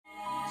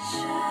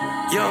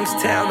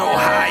Youngstown,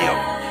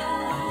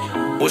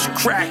 Ohio. What's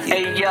cracking?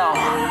 Hey yo,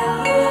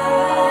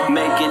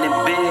 making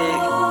it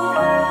big,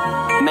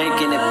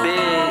 making it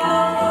big.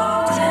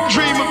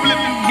 Dream of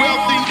living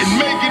wealthy and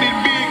making it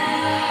big.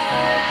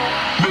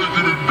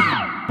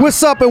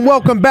 What's up and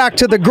welcome back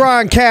to the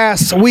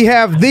Grindcast. We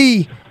have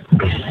the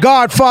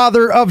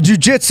godfather of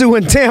jiu-jitsu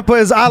in Tampa,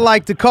 as I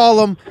like to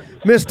call him,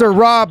 Mr.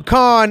 Rob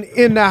Kahn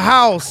in the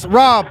house.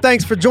 Rob,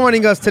 thanks for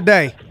joining us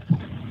today.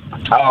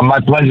 My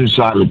pleasure,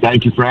 Simon.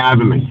 Thank you for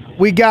having me.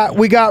 We got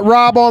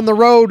Rob on the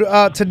road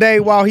today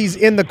while he's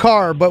in the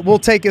car, but we'll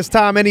take his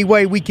time any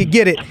way we could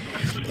get it.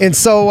 And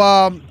so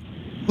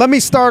let me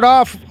start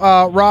off,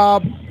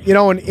 Rob,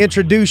 and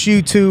introduce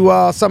you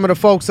to some of the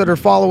folks that are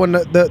following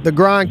the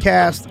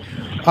Grindcast.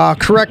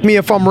 Correct me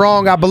if I'm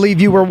wrong. I believe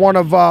you were one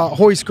of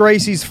Royce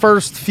Gracie's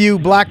first few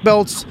black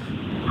belts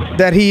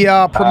that he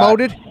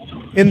promoted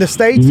in the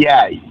States?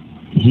 Yeah.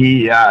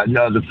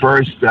 The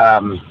first...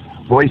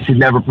 Royce had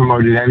never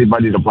promoted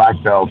anybody to black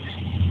belts.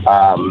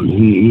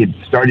 He had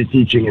started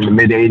teaching in the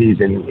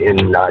mid-'80s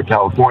in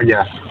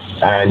California,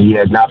 and he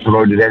had not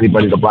promoted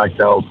anybody to black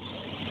belts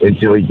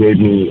until he gave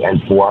me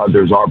and 4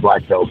 others our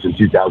black belts in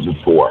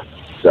 2004.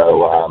 So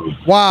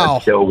wow,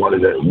 that's still one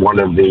of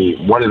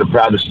the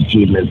proudest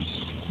achievements.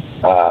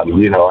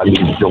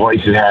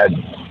 Royce had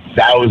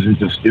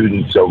thousands of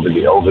students over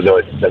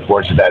the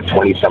course of that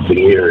 20-something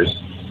years,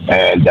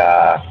 and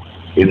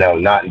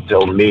not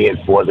until me and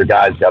 4 other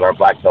guys got our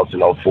black belts in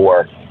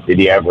 2004 did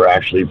he ever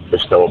actually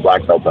bestow a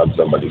black belt on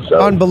somebody. So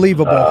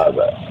unbelievable.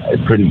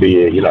 It couldn't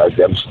be.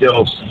 I'm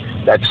still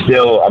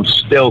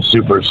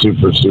super,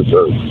 super,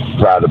 super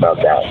proud about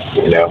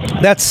that.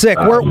 That's sick.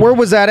 Where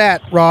was that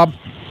at, Rob?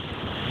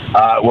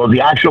 Well,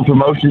 the actual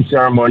promotion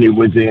ceremony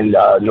was in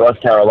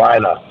North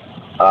Carolina,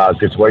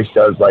 because Royce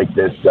does like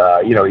this.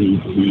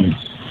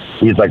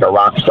 He's like a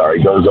rock star.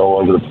 He goes all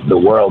over the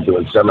world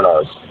doing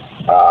seminars.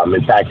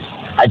 In fact,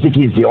 I think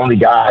he's the only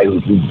guy who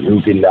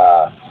can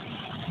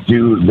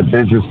do the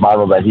business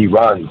model that he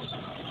runs.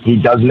 He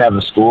doesn't have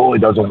a school. He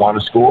doesn't want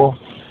a school.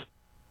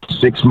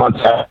 6 months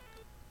after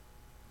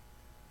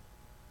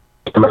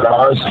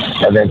seminars,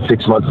 and then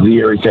 6 months of the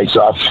year he takes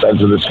off,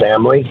 spends with his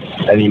family,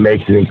 and he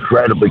makes an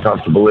incredibly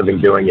comfortable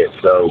living doing it.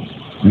 So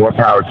more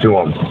power to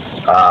him.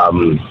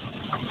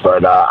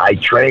 But I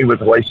trained with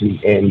Royce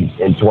in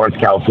Torrance,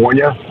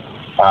 California.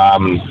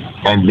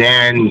 And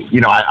then,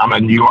 I'm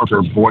a New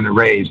Yorker, born and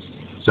raised.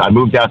 So I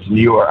moved out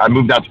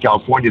to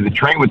California to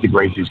train with the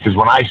Gracies, because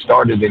when I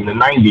started in the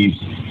 90s,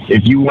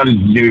 if you wanted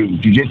to do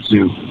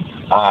jiu-jitsu,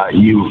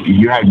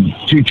 you had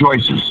 2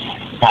 choices: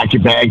 pack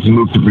your bags and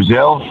move to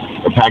Brazil,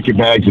 or pack your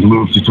bags and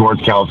move to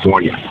Torrance,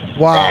 California.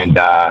 Wow. And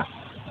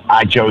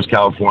I chose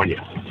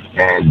California.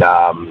 And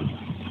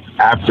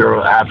after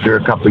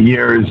a couple of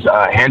years,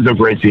 Renzo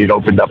Gracie had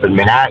opened up in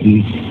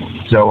Manhattan.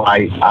 So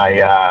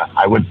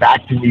I went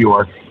back to New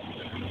York.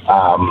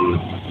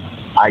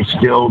 I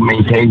still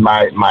maintained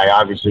my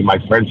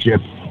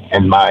friendship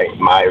and my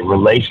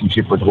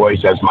relationship with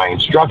Royce as my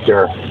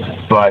instructor,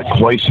 but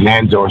Royce and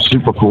Renzo are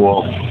super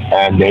cool,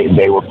 and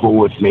they were cool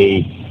with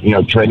me,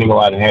 training a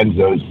lot of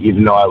Renzos,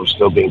 even though I was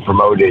still being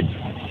promoted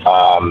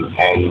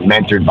and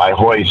mentored by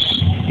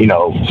Royce,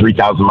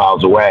 3,000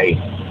 miles away.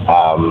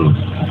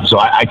 So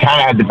I kind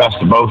of had the best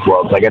of both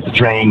worlds. I got to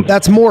train.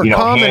 That's more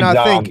common, I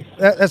think.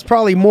 That's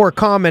probably more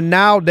common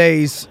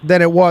nowadays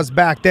than it was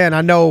back then.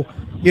 I know,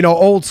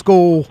 old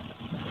school,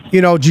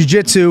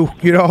 jiu-jitsu,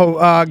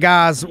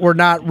 guys were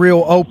not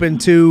real open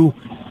to,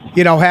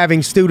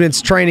 having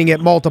students training at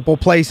multiple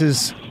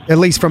places, at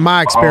least from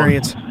my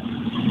experience.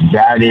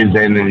 That is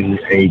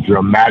a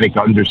dramatic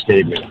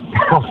understatement.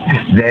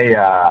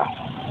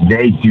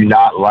 They do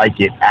not like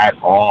it at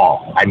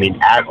all. I mean,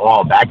 at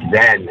all. Back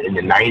then in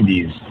the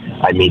 90s,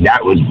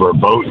 that was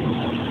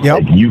verboten.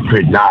 Yep. Like, you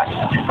could not.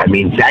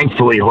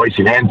 Thankfully, Royce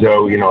and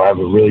Renzo, have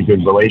a really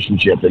good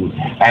relationship. And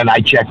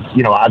I checked,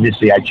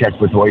 obviously I checked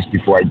with Royce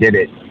before I did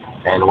it.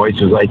 And Royce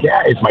was like,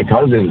 yeah, it's my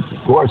cousin.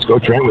 Of course, go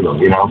train with him,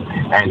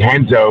 And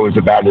Renzo is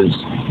about as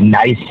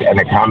nice and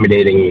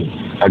accommodating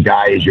a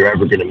guy as you're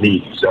ever going to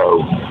meet.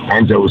 So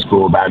Renzo was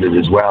cool about it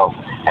as well.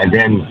 And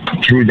then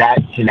through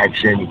that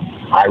connection,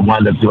 I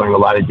wound up doing a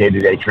lot of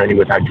day-to-day training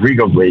with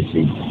Rodrigo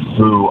Gracie,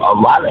 who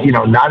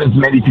not as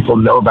many people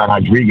know about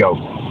Rodrigo,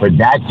 but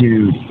that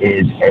dude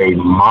is a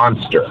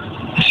monster,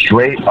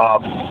 straight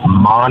up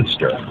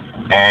monster.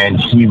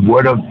 And he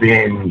would have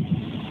been,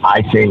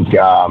 I think,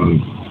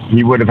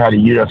 he would have had a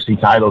UFC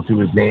title to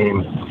his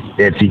name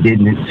if he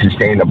didn't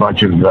sustain a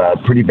bunch of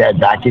pretty bad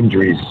back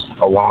injuries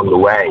along the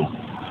way.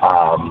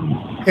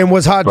 And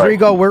was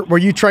Rodrigo, were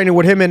you training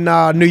with him in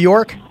New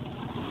York?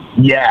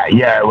 Yeah.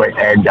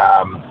 And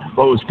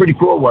what was pretty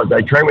cool was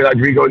I trained with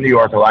Rodrigo in New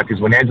York a lot, because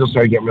when Renzo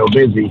started getting real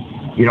busy,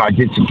 I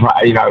did some,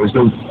 I was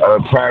doing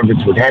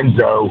privates with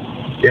Renzo,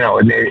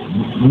 and they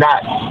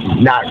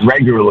not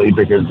regularly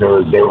because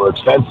they were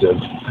expensive,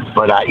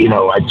 but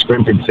I'd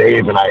scrimp and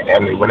save,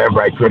 and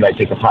whenever I could, I'd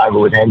take a private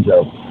with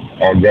Renzo.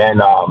 And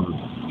then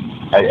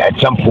at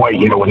some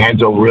point, when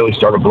Renzo really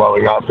started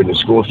blowing up and the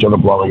school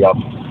started blowing up,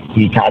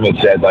 he kind of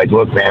said, like,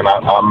 look, man,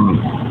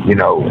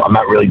 I'm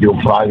not really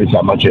doing privates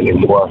that much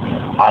anymore.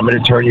 I'm going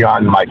to turn you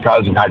on to my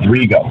cousin,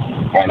 Rodrigo.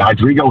 And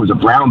Rodrigo was a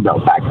brown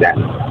belt back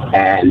then.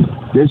 And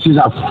this is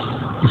how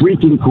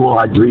freaking cool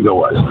Rodrigo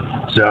was.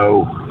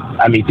 So,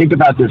 I mean, think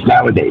about this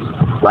nowadays.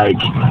 Like,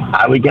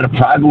 I would get a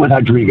private with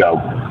Rodrigo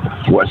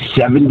for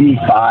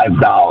 $75,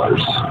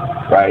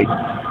 right?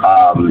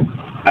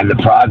 And the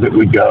private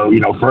would go,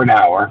 for an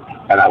hour,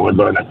 and I would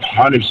learn a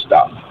ton of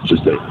stuff.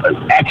 Just an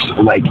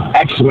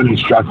excellent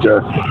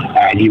instructor,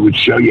 and he would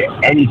show you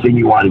anything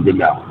you wanted to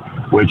know.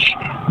 Which,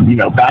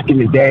 back in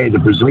the day, the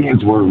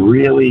Brazilians were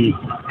really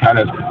kind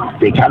of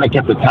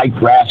kept a tight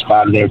grasp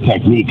on their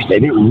techniques. They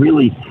didn't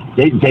really,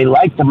 they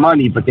liked the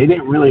money, but they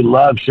didn't really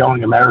love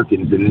showing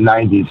Americans in the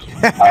 90s.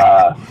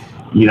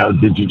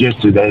 The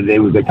jiu-jitsu, they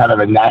was a kind of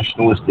a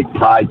nationalistic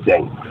pride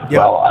thing. Yep.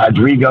 Well,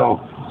 Rodrigo,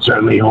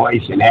 certainly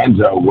Royce and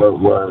Enzo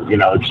were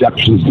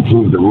exceptions to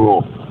prove the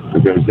rule,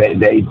 because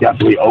they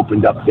definitely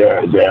opened up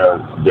their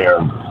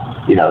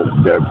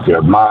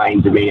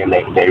mind to me, and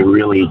they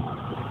really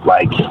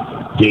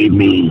gave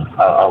me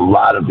a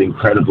lot of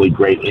incredibly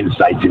great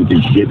insights into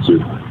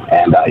jiu-jitsu,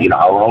 and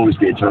I'll always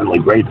be eternally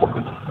grateful.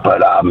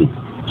 But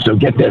so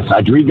get this,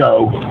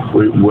 Rodrigo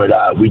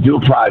we do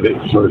a private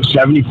for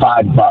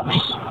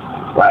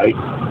 $75, right?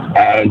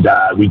 And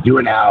we do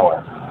an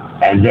hour.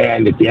 And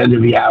then at the end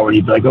of the hour,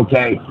 he'd be like,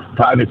 okay,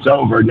 private's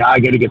over. Now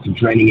I got to get some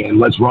training in.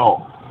 Let's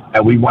roll.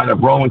 And we wound up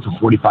rolling for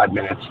 45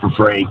 minutes for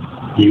free.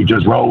 He would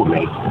just roll with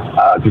me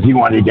because he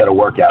wanted to get a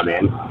workout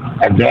in.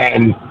 And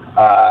then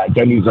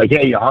he's like,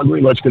 hey, you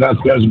hungry? Let's go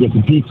downstairs and get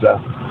some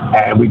pizza.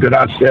 And we go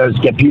downstairs,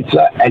 get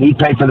pizza, and he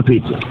paid for the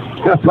pizza.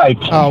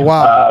 Oh,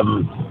 wow.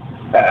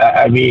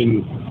 I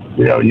mean,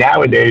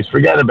 nowadays,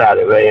 forget about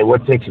it. Like,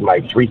 what takes him,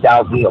 like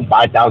 $3,000 or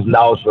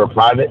 $5,000 for a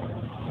private?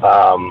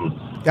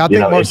 I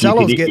think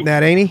Marcelo's getting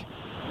that, ain't he?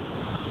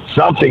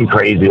 Something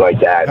crazy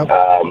like that. Yep.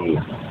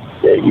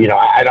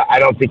 I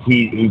don't think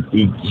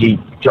he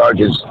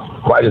charges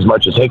quite as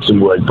much as Hickson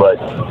would, but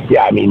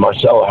yeah, I mean,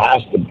 Marcelo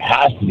has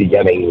to be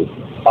getting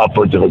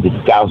upwards of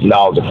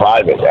 $1,000 a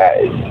private.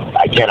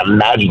 I can't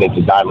imagine it's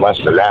a dime less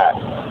than that.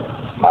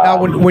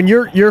 Now, when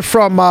you're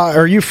from,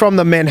 are you from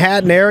the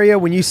Manhattan area?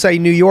 When you say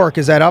New York,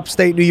 is that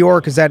upstate New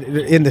York? Is that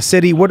in the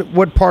city?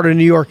 What part of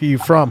New York are you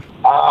from?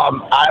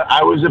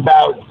 I was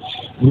about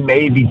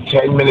maybe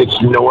 10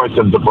 minutes north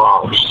of the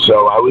Bronx,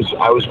 so I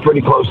was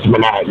pretty close to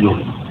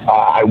Manhattan.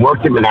 I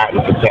worked in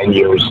Manhattan for 10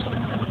 years,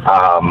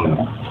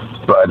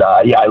 but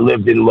I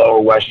lived in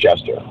Lower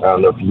Westchester. I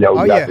don't know if you know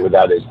exactly what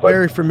that is, but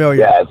very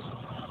familiar. Yes,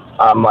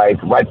 I'm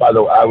like right by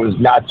the. I was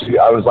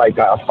like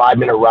a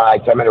 10-minute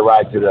ride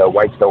to the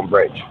Whitestone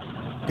Bridge.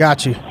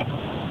 Got you.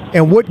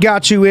 And what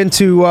got you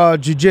into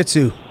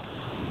jiu-jitsu?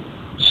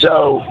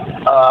 So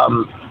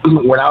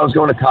when I was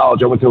going to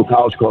college, I went to a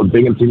college called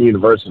Binghamton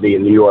University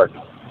in New York.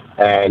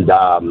 And,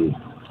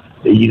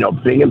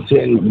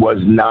 Binghamton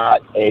was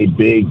not a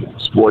big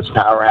sports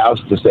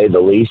powerhouse, to say the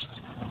least.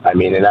 I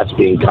mean, and that's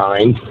being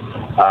kind.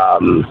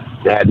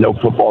 They had no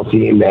football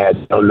team. They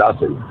had no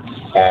nothing.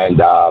 And,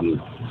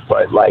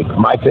 but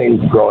my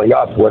thing growing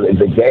up was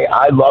the day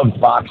I loved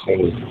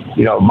boxing,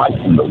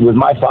 with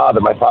my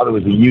father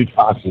was a huge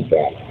boxing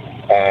fan.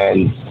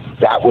 And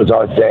that was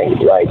our thing.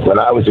 Like, when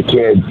I was a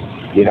kid,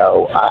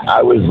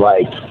 I was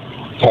like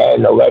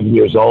 10, 11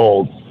 years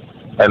old.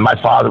 And my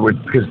father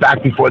would, because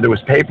back before there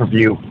was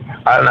pay-per-view,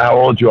 I don't know how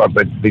old you are,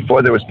 but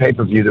before there was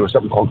pay-per-view, there was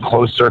something called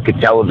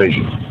closed-circuit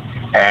television.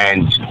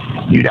 And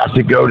you'd have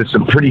to go to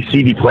some pretty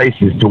seedy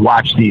places to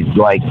watch these,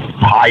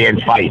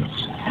 high-end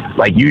fights.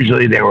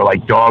 Usually they were,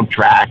 dog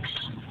tracks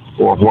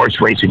or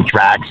horse racing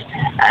tracks.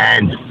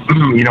 And,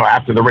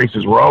 after the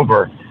races were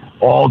over,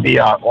 all the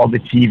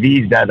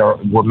TVs that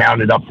were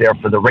mounted up there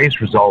for the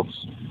race results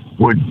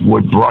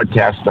would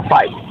broadcast the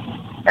fight.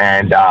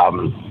 And,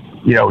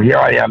 here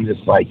I am, this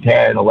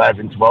 10,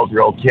 11,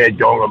 12-year-old kid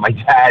going with my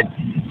dad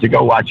to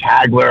go watch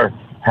Hagler,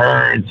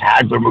 Hearns,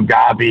 Hagler,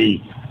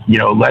 Mugabe,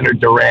 Leonard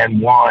Duran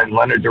 1,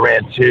 Leonard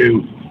Duran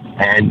 2,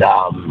 and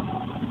that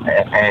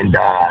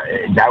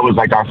was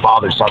our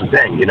father-son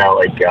thing,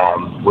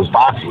 was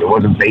boxing. It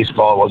wasn't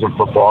baseball, it wasn't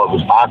football, it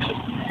was boxing.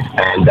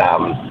 And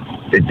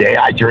the day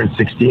I turned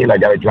 16, I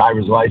got a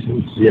driver's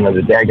license.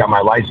 The day I got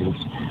my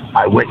license,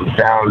 I went and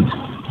found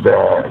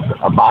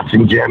a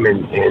boxing gym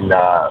in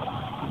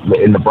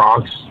the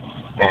Bronx,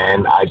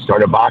 and I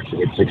started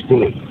boxing at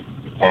 16.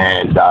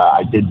 And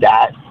I did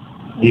that,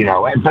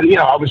 but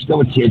I was still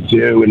a kid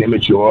too, and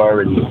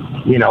immature, and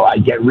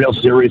I'd get real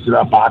serious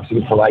about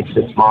boxing for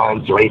 6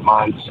 months or 8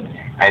 months,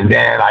 and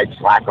then I'd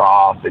slack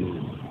off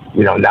and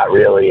not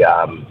really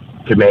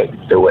commit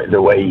the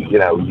way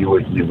you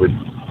would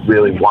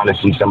really want to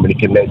see somebody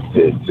commit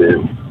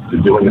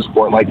to doing a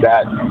sport like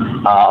that.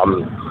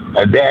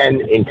 And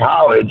then in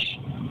college,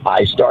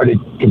 I started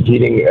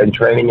competing and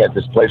training at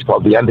this place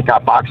called the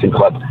Endicott Boxing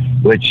Club,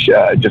 which,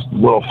 just a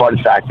little fun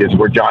fact, is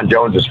where John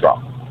Jones is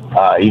from.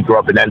 He grew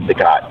up in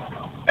Endicott.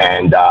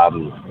 And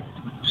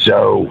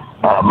so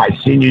my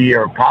senior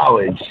year of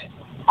college,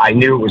 I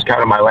knew it was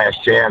kind of my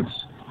last chance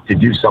to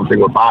do something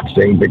with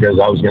boxing because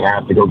I was going to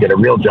have to go get a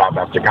real job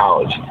after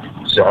college.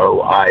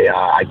 So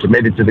I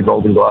committed to the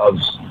Golden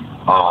Gloves.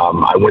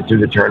 I went through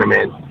the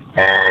tournament,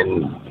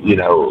 and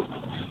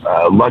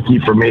lucky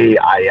for me,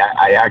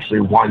 I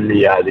actually won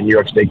the New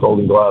York State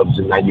Golden Gloves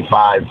in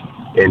 '95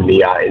 in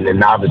the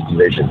novice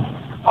division.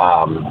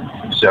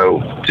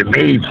 So to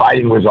me,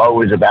 fighting was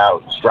always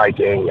about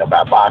striking,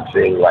 about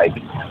boxing. Like,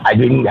 I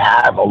didn't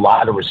have a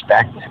lot of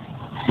respect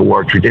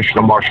for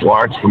traditional martial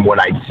arts from what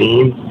I'd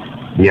seen.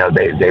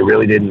 They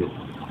really didn't.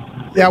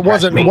 Yeah, it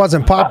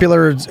wasn't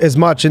popular as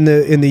much in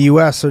the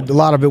U.S. A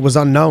lot of it was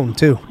unknown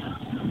too.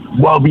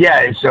 Well,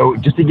 yeah. So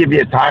just to give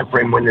you a time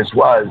frame when this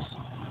was,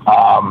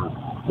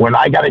 when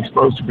I got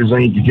exposed to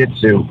Brazilian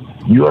Jiu-Jitsu,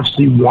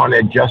 UFC 1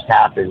 had just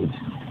happened,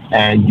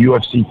 and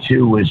UFC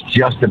 2 was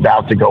just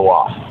about to go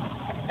off.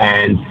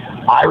 And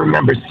I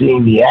remember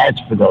seeing the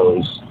ads for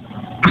those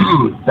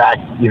back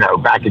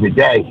in the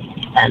day,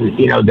 and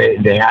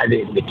they had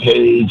it in the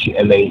cage,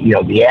 and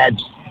the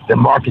ads, the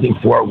marketing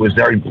for it was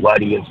very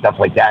bloody and stuff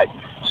like that.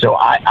 So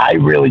I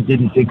really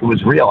didn't think it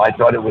was real. I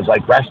thought it was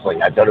like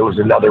wrestling. I thought it was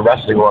another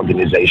wresling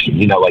organization,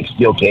 like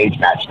steel cage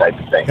match type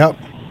of thing. Yep.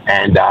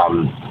 And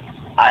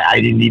I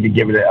didn't even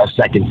give it a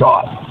second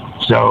thought.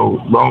 So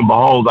lo and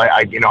behold,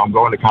 I'm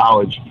going to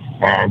college,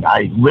 and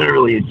I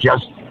literally had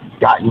just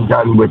gotten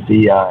done with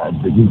the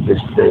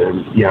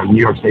New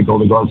York State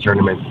Golden Gloves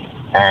tournament,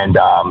 and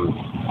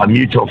a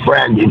mutual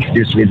friend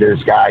introduced me to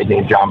this guy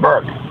named John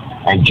Burke.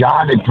 And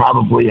John had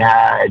probably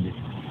had,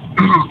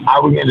 I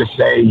was going to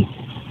say,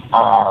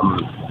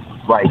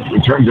 like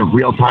in terms of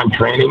real-time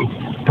training,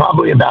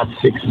 probably about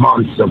 6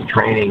 months of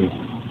training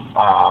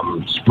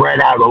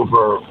spread out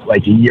over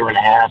like a year and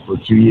a half or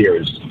 2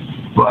 years.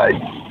 But,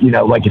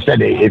 like I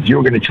said, if you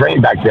were going to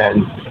train back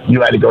then,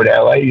 you had to go to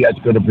LA, you had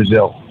to go to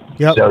Brazil.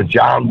 Yep. So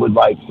John would,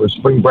 for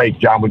spring break,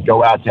 John would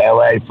go out to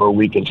LA for a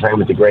week and train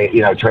with the Gracie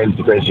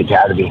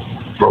Academy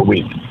for a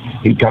week.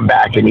 He'd come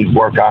back and he'd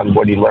work on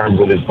what he learned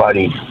with his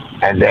buddies.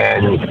 And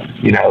then,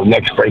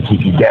 next break he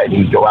could get,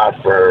 he'd go out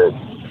for,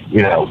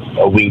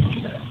 a week,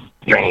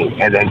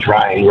 train, and then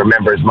try and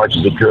remember as much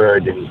as he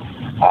could. And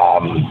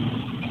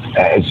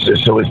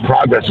so his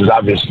progress was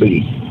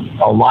obviously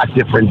a lot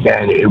different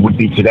than it would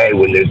be today,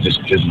 when there's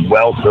just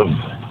wealth of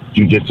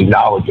jiu-jitsu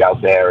knowledge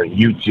out there, and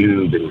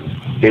YouTube and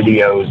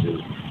videos,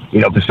 and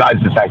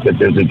besides the fact that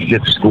there's a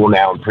jiu-jitsu school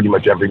now in pretty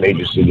much every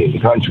major city in the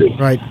country.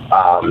 Right.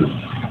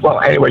 Well,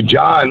 anyway,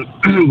 John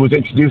was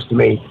introduced to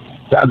me,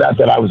 found out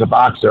that I was a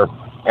boxer,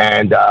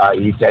 and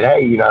he said,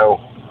 "Hey,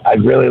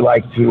 I'd really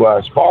like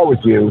to spar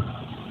with you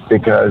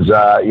because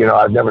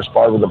I've never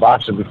sparred with a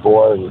boxer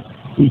before." And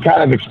he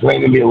kind of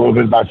explained to me a little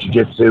bit about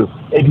jiu-jitsu.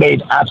 It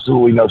made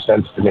absolutely no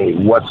sense to me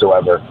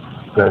whatsoever,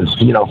 because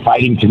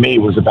fighting to me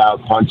was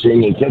about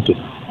punching and kicking.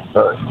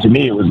 To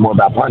me, it was more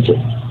about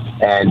punching.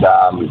 And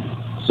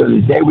so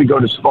the day we go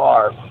to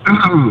spar,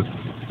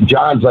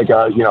 John's like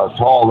a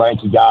tall,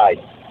 lanky guy,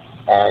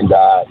 and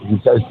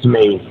he says to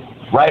me,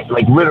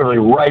 literally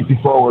right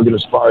before we're going to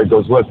spar, he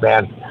goes, "Look,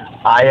 man,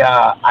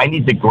 I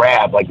need to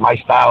grab. Like, my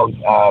style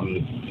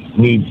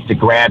needs to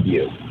grab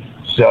you,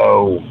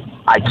 so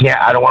I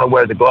don't want to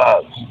wear the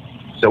gloves.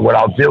 So what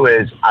I'll do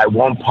is I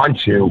won't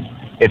punch you.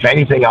 If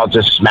anything, I'll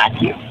just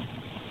smack you."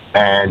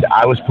 And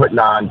I was putting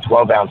on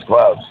 12-ounce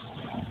gloves,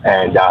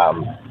 and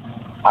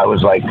I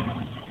was like,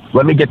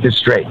 "Let me get this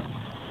straight.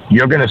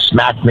 You're going to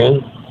smack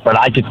me, but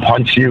I could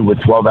punch you with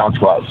 12-ounce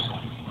gloves."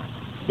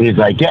 He's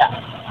like,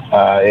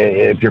 "Yeah,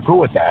 if you're cool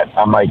with that."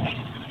 I'm like,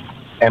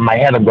 in my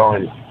head, I'm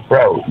going,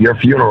 "Bro, your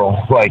funeral,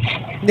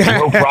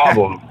 no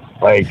problem.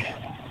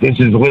 This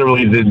is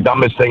literally the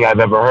dumbest thing I've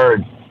ever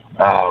heard.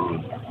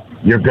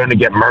 You're going to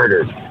get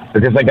murdered."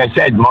 Because, like I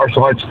said,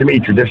 martial arts to me,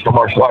 traditional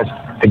martial arts,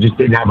 I just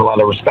didn't have a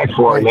lot of respect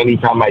for. And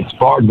anytime I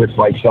sparred with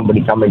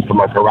somebody coming from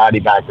a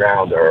karate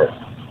background, or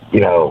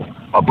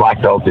a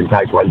black belt in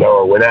Taekwondo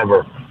or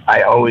whatever,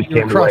 I always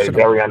came away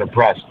very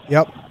unimpressed.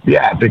 Yep.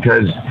 Yeah,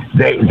 because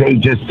they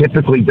just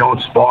typically don't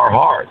spar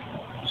hard.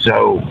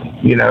 So,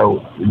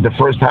 the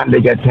first time they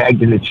get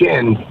tagged in the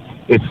chin,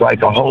 it's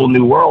like a whole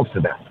new world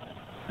for them,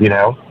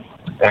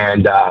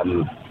 And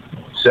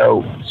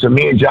so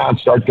me and John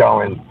start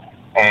going,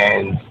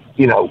 and,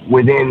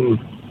 within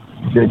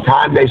the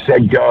time they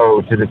said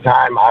go to the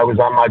time I was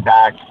on my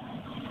back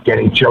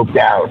getting choked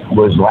out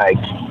was like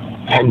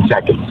 10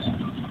 seconds.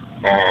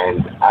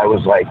 And I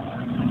was like,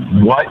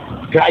 "What?"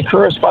 Can I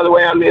curse, by the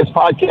way, on this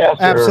podcast?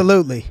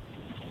 Absolutely.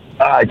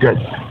 Good.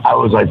 I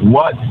was like,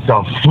 "What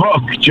the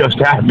fuck just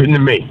happened to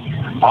me?"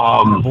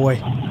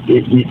 Boy.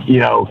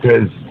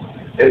 Because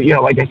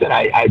like I said,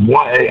 I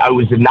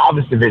was in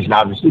novice division,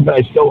 obviously, but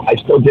I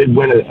still did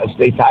win a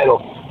state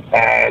title,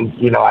 and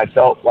I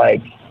felt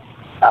like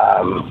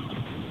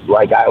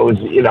I was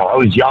I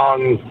was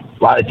young,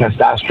 a lot of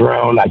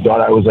testosterone. I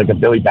thought I was like a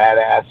Billy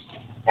Badass,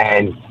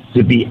 and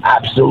to be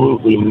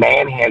absolutely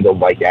manhandled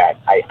like that,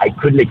 I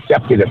couldn't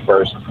accept it at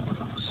first.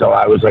 So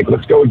I was like,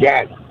 "Let's go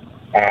again."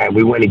 And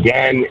we went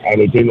again, and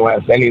it didn't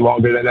last any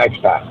longer the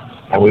next time.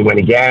 And we went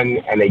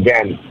again and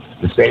again,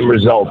 the same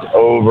result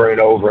over and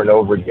over and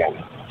over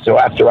again. So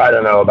after, I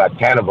don't know, about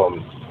 10 of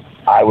them,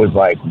 I was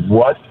like,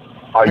 what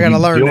are you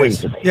doing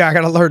to me? Yeah, I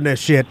got to learn this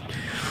shit.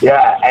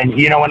 Yeah, and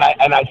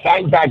I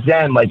signed back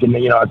then, like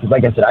because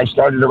like I said, I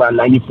started around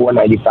 94,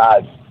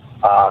 95.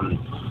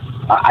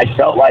 I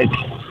felt like,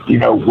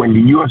 when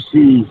the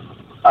UFC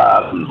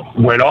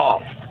went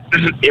off,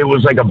 it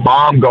was like a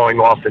bomb going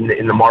off in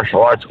the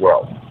martial arts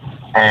world,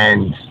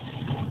 and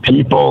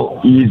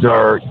people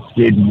either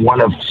did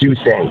one of two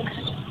things.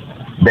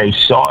 They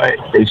saw it,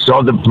 they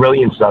saw the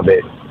brilliance of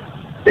it,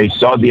 they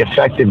saw the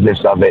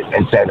effectiveness of it,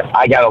 and said,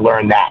 I got to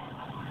learn that.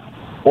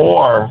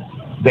 Or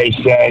they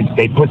said,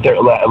 they put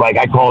their, like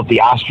I call it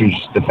the ostrich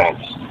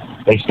defense.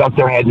 They stuck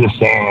their head in the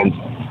sand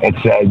and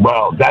said,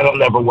 well, that'll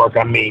never work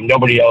on me.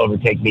 Nobody will ever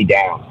take me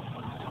down.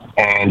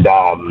 And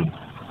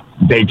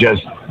they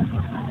just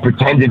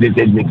pretended it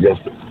didn't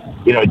exist.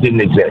 It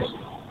didn't exist.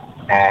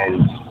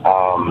 And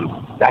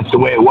that's the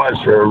way it was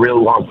for a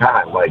real long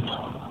time. Like,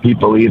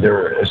 people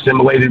either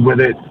assimilated with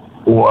it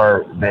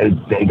or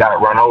they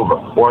got run over.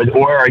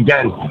 Or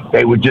again,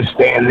 they would just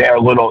stay in their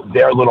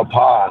little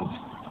pond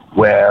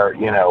where,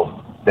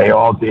 they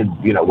all did,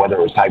 whether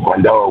it was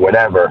Taekwondo or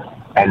whatever,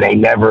 and they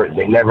never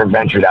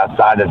ventured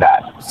outside of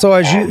that. So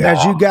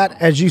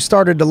as you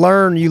started to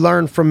learn, you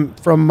learned from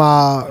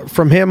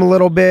him a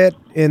little bit,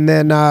 and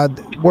then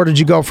where did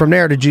you go from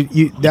there? Did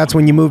you that's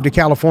when you moved to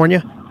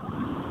California?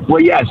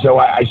 Well, yeah. So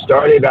I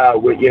started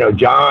with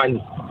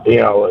John.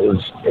 It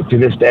was to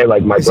this day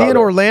like my brother. Is he in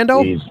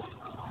Orlando? He's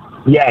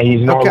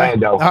in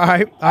Orlando. All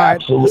right.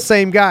 Absolutely.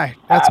 Same guy.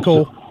 That's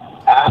cool.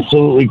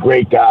 Absolutely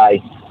great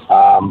guy.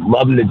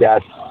 Love him to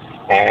death.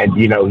 And,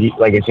 he,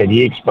 like I said,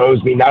 he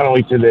exposed me not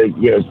only to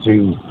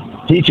to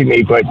teaching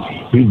me, but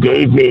he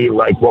gave me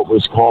like what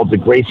was called the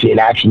Gracie in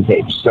action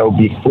tapes. So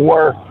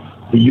before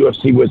the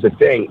UFC was a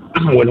thing,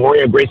 when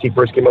Royce Gracie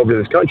first came over to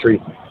this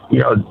country,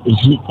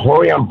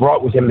 Royce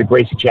brought with him the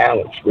Gracie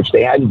Challenge, which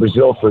they had in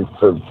Brazil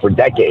for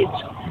decades.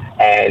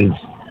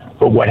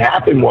 But what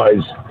happened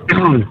was,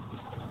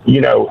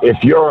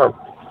 if you're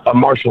a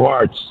martial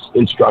arts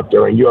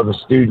instructor and you have a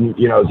student,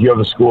 if you have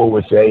a school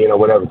with, say,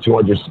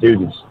 200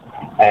 students,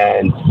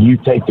 and you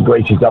take the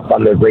Gracies up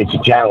on the Gracie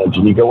Challenge,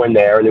 and you go in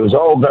there, and it was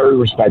all very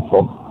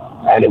respectful.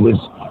 And it was,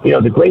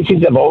 the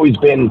Gracies have always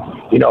been,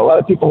 a lot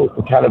of people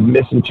kind of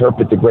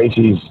misinterpret the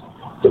Gracies,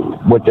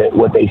 what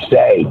they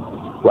say.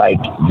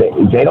 Like,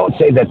 they don't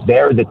say that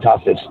they're the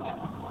toughest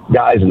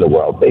guys in the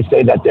world. They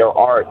say that their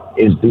art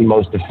is the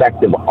most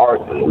effective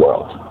art in the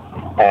world.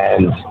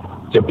 And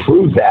to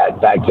prove that,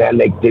 back then,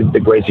 they did the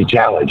Gracie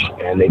Challenge.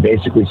 And they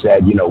basically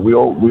said,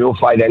 we'll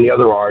fight any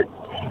other art.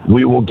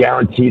 We will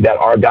guarantee that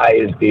our guy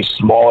is the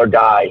smaller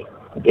guy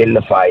in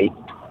the fight,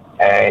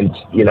 and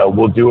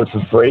we'll do it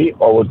for free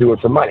or we'll do it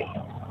for money.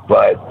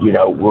 But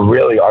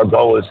our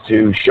goal is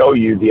to show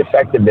you the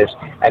effectiveness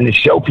and to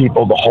show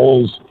people the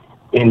holes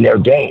in their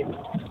game,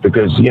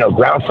 because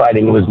ground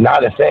fighting was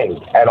not a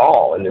thing at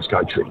all in this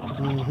country.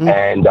 Mm-hmm.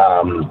 And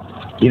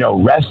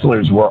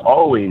wrestlers were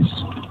always,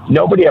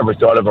 nobody ever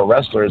thought of a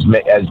wrestler as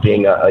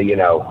being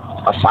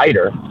a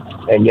fighter,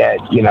 and yet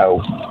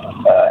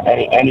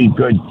any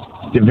good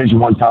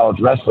Division I college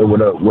wrestler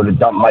would have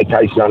dumped Mike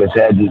Tyson on his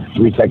head in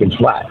 3 seconds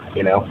flat,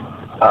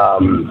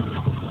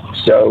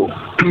 So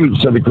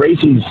the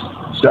Gracies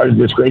started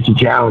this Gracie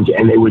Challenge,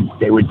 and they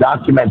would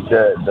document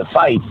the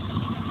fights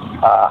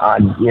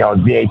on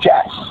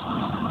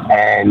VHS.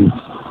 And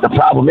the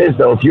problem is,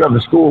 though, if you have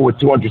a school with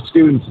 200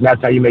 students and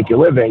that's how you make your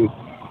living,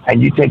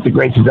 and you take the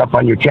Gracies up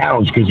on your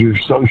challenge because you're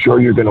so sure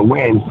you're going to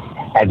win,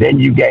 and then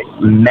you get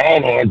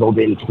manhandled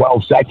in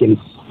 12 seconds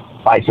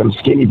by some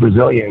skinny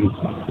Brazilian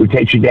who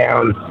takes you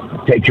down,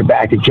 takes your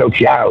back, and chokes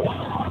you out,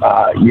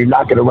 you're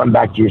not going to run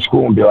back to your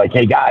school and be like,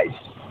 hey, guys,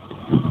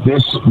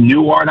 this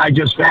new art I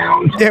just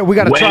found, we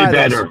got to try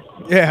better.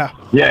 This.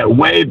 Yeah,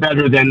 way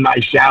better than my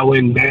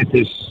Shaolin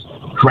Mantis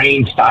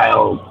crane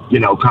style,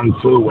 kung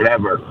fu,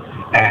 whatever.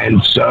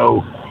 And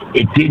so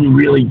it didn't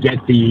really get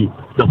the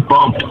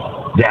bump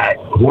that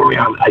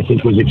Horion, I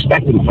think, was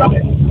expecting from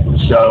it.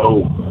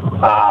 So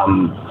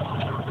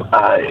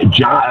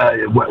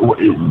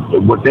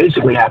what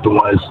basically happened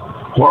was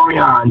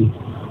Horion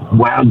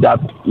wound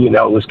up,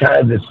 it was kind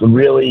of this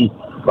really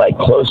like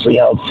closely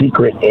held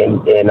secret in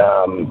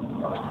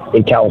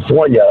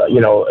California,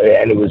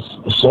 and it was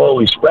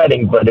slowly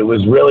spreading, but it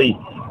was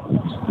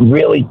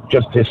really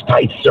just this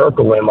tight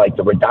circle in like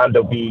the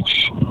Redondo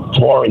Beach,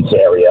 Torrance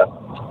area.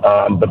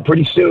 But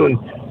pretty soon,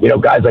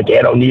 guys like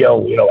Ed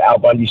O'Neill, Al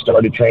Bundy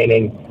started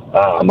training.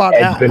 How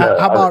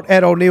about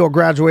Ed O'Neill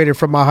graduated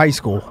from my high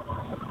school?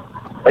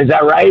 Is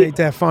that right? Ain't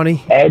that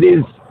funny? Ed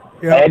is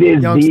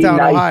Youngstown,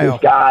 the nicest Ohio.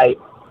 guy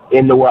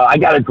in the world. I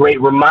got a great,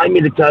 remind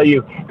me to tell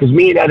you, because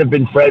me and Ed have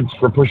been friends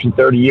for pushing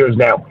 30 years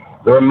now.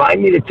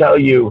 Remind me to tell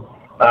you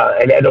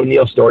an Ed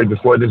O'Neill story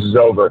before this is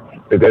over,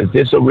 because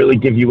this will really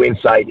give you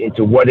insight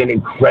into what an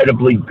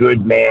incredibly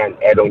good man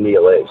Ed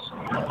O'Neill is.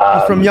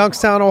 He's from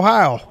Youngstown,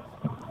 Ohio.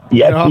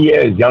 Yes, he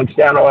is.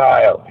 Youngstown,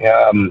 Ohio.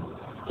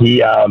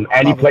 He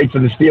played for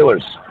the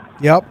Steelers.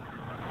 Yep.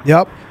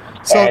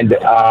 So, and,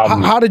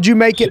 how did you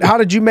make it? How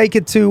did you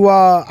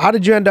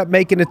end up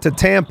making it to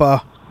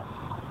Tampa?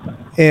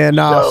 and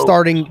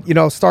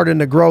starting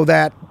to grow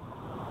that,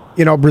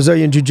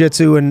 Brazilian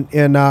jiu-jitsu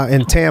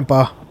in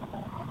Tampa.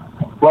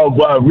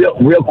 Well,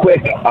 real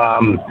quick,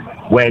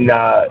 when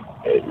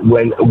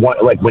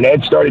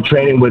Ed started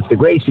training with the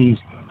Gracies,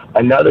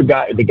 another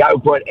guy, the guy who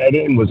brought Ed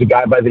in was a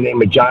guy by the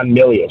name of John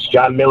Milius.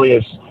 John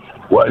Milius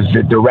was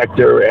the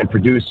director and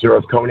producer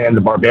of Conan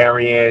the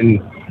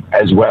Barbarian,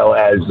 as well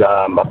as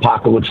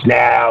Apocalypse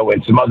Now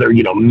and some other,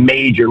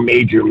 major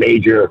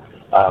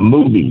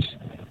movies.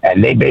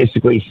 And they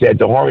basically said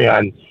to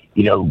Rorion,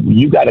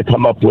 you got to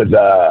come up with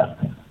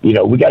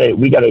we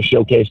got to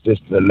showcase this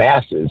to the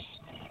masses.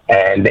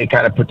 And they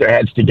kind of put their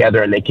heads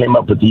together and they came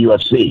up with the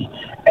UFC.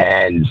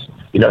 And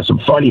some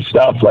funny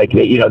stuff, like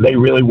they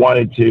really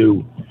wanted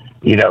to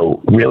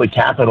really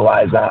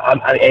capitalize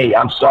on. Hey,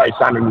 I'm sorry,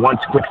 Simon. One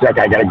quick sec.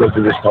 I got to go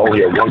through this toll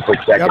here. One quick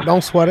second. Yep,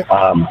 don't sweat it.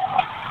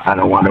 I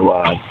don't want to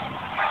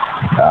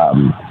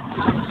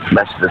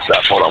mess this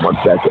up. Hold on one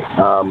second.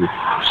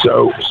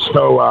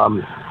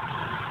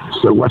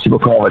 So what you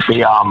call it? They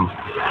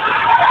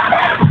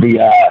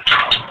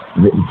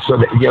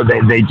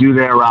do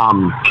their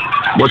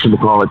what you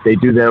call it? They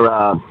do their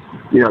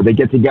they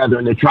get together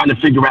and they're trying to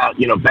figure out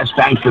best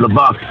bang for the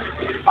buck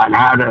on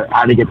how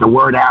to get the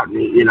word out,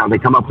 and they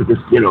come up with this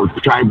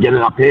try and get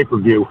it on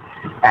pay-per-view.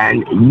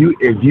 And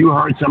if you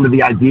heard some of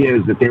the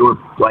ideas that they were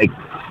like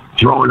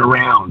throwing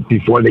around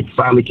before they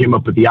finally came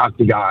up with the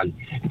octagon,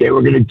 they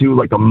were going to do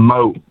like a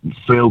moat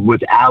filled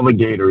with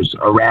alligators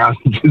around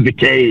the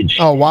cage.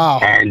 Oh wow.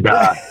 And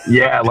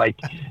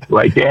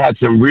like they had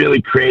some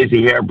really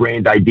crazy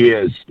harebrained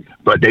ideas,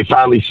 but they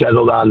finally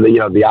settled on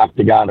the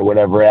octagon or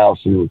whatever else,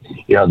 and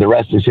the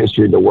rest is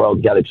history. The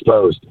world got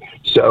exposed.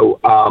 So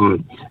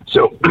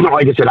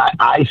like I said,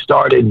 I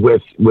started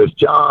with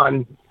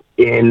John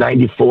in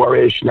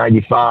 94-ish,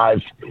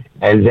 95,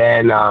 and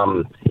then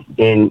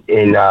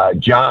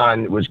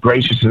John was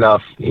gracious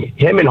enough.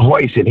 Him and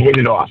Royce had hit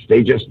it off.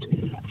 They just,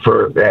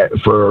 for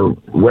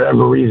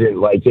whatever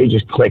reason, like they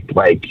just clicked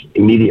like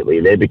immediately.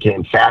 They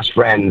became fast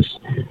friends,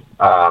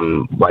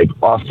 like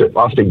off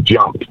the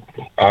jump.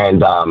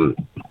 And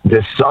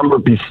the summer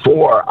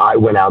before I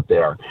went out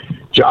there,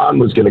 John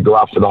was going to go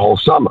out for the whole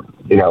summer,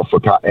 and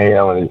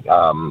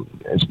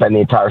spend the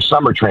entire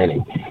summer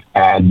training.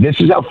 And this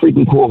is how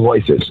freaking cool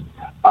Royce is.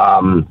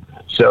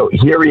 So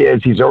here he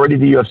is. He's already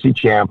the UFC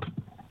champ.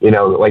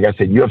 Like I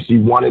said,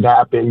 UFC 1 had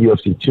happened,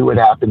 UFC 2 had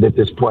happened at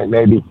this point,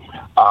 maybe.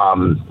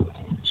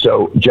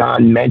 So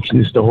John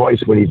mentions to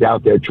Royce when he's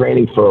out there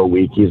training for a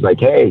week, he's like,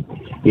 hey,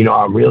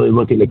 I'm really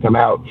looking to come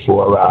out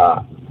for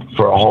a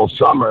whole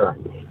summer.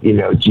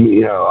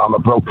 I'm a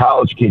broke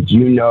college kid. Do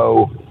you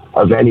know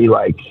of any,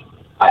 like,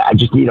 I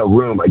just need a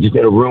room. I just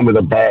need a room with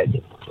a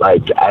bed.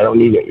 Like, I don't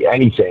need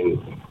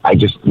anything. I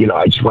just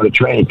want to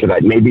train. Can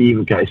I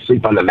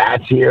sleep on the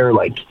mats here?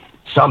 Like,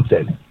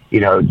 something.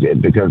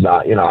 Because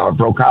I'm a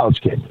broke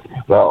college kid.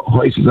 Well,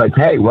 Royce is like,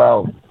 hey,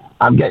 well,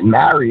 I'm getting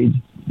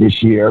married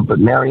this year, but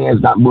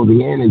Marianne's not moving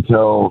in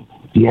until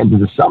the end of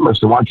the summer,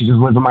 so why don't you just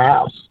live in my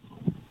house?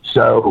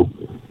 So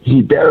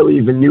he barely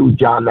even knew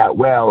John that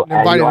well.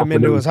 Invited him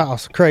into his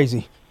house.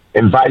 Crazy.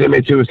 Invited him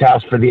into his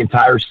house for the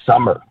entire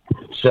summer.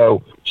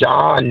 So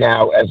John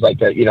now, as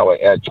like a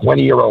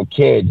 20-year-old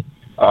kid,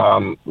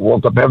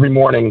 woke up every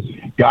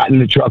morning, got in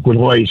the truck with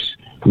Royce,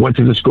 went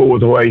to the school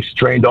with Royce,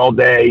 trained all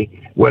day,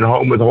 went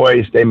home with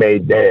Royce. They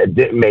made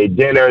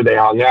dinner, they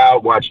hung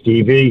out, watched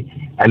TV,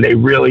 and they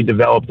really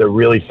developed a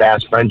really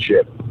fast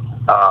friendship,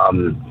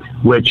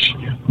 which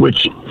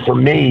for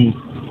me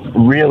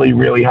really,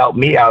 really helped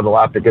me out a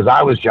lot because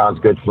I was John's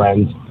good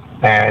friend,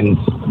 and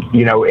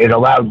it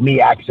allowed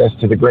me access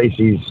to the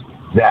Gracies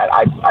that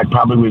I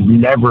probably would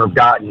never have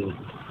gotten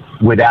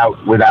without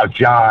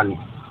John,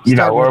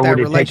 or it would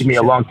have taken me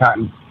a long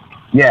time.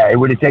 Yeah, it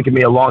would have taken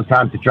me a long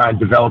time to try and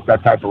develop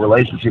that type of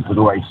relationship with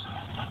Royce.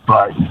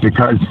 But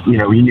because, he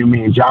knew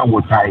me and John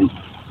were tight,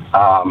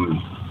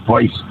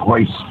 Royce,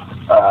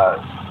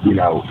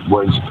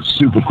 was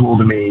super cool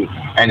to me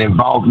and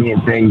involved me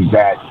in things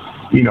that,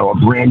 a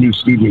brand new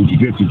student in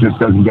jiu-jitsu just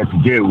doesn't get to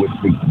do with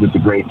the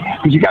great.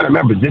 Because you got to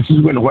remember, this is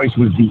when Royce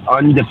was the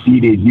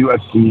undefeated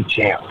UFC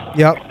champ.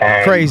 Yep,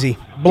 and, crazy.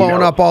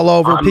 Blowing up all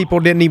over. People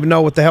didn't even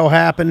know what the hell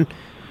happened.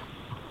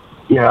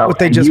 What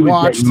they just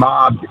watched. Get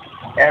mobbed.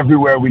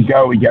 Everywhere we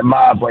go, we get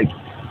mobbed. Like,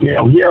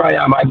 here I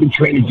am. I've been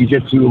training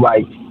jiu-jitsu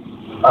like,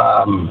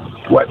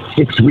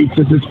 6 weeks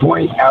at this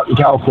point out in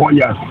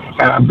California,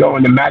 and I'm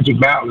going to Magic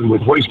Mountain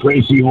with Royce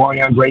Gracie,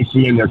 Royce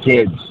Gracie, and their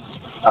kids,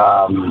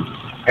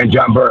 and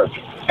John Burke,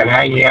 and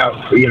hanging out,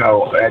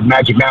 at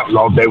Magic Mountain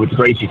all day with the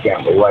Gracie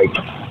family. Like,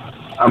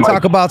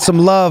 talk about some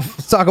love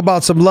for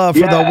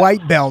the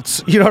white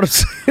belts. You know what I'm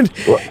saying?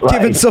 Right.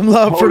 Giving some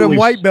love for them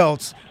white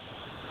belts.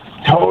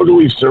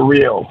 Totally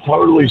surreal.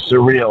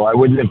 I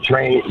wouldn't have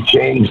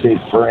changed it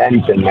for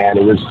anything, man.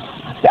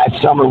 That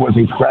summer was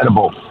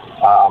incredible.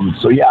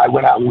 So yeah, I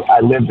went out.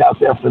 I lived out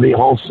there for the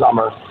whole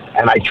summer,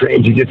 and I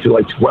trained jiu-jitsu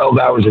like 12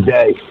 hours a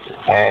day.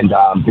 And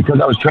because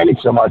I was training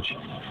so much,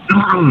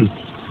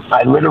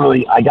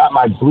 I got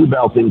my blue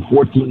belt in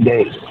 14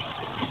 days.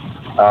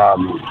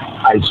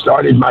 I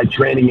started my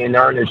training in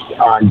earnest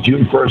on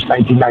June 1st,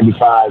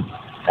 1995,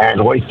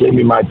 and Royce gave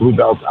me my blue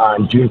belt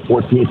on June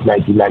 14th,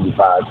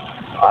 1995.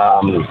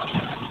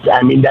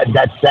 I mean,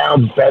 that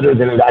sounds better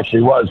than it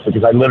actually was,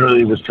 because I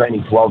literally was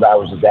training 12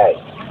 hours a day.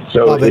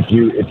 So if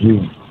you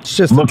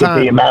look at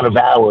the amount of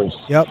hours,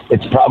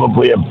 it's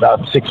probably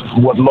about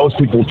what most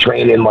people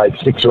train in like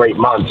 6 or 8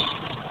 months.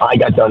 I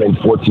got done in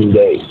 14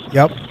 days.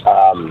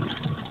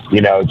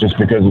 Just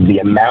because of the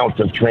amount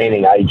of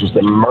training, I just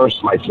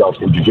immersed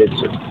myself in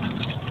jiu-jitsu.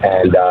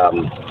 And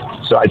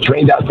so I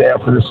trained out there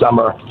for the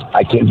summer.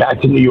 I came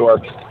back to New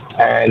York,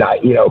 and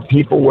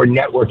people were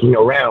networking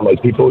around.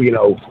 Like people,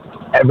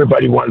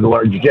 everybody wanted to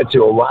learn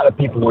jiu-jitsu. A lot of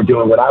people were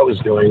doing what I was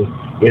doing,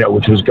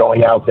 which was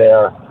going out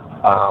there,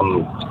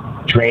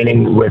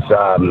 training with,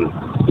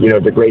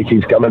 the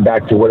Gracies, coming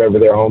back to whatever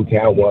their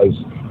hometown was,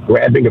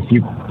 grabbing a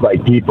few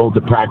people to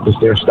practice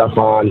their stuff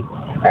on,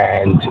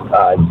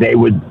 and they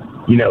would,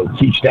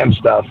 teach them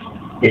stuff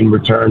in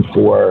return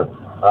for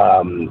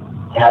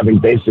having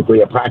basically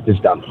a practice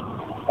dummy.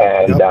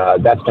 And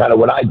that's kind of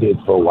what I did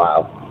for a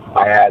while.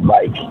 I had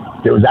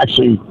there was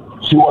actually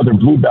 2 other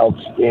blue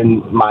belts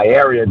in my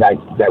area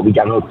that we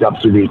got hooked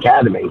up through the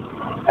academy.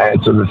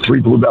 And so the 3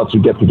 blue belts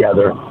would get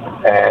together,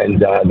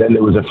 and then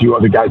there was a few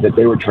other guys that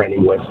they were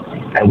training with,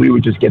 and we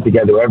would just get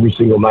together every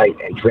single night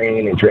and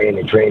train and train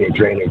and train and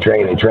train and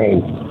train and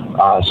train.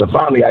 So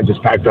finally I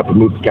just packed up and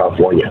moved to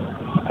California.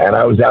 And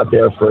I was out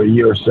there for a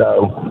year or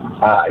so.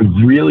 I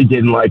really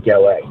didn't like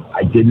LA.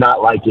 I did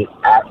not like it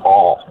at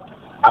all.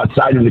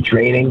 Outside of the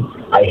training,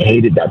 I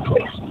hated that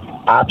place.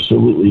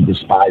 Absolutely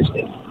despised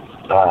it.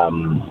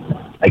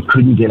 I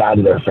couldn't get out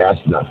of there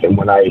fast enough. And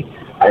when I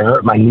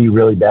hurt my knee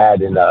really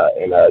bad in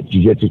a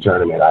jiu-jitsu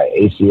tournament,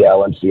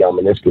 ACL, MCL,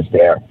 meniscus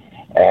there.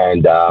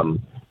 And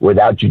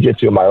without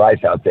jiu-jitsu in my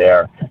life out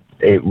there,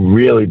 it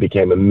really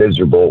became a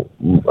miserable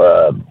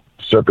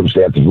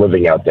circumstance of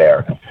living out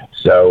there.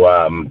 So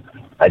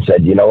I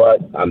said, you know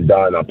what? I'm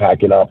done. I'm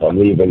packing up. I'm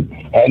leaving.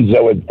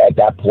 Enzo at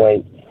that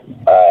point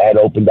had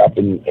opened up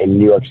in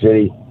New York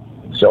City,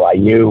 so I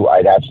knew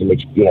I'd have some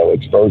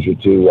exposure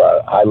to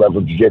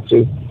high-level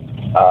jiu-jitsu.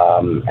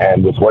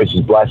 And with Royce's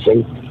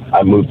blessing,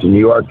 I moved to New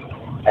York,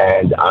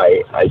 and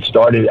I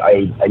started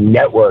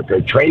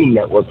a training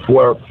network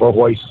for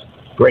Royce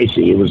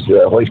Gracie. It was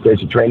the Royce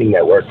Gracie Training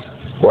Network,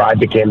 where I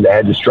became the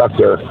head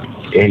instructor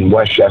in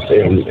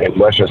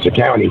Westchester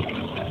County.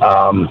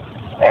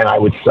 And I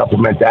would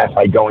supplement that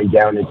by going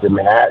down into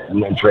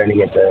Manhattan and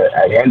training at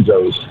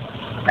Enzo's,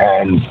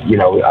 and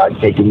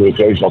taking the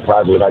occasional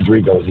private with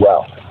Rodrigo as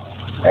well.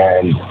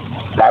 And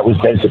that was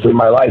basically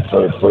my life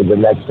for the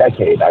next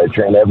decade. I would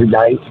train every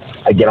night.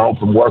 I'd get home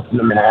from work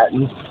from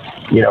Manhattan,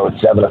 at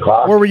 7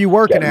 o'clock. Where were you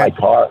working at? My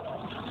car.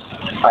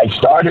 I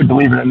started,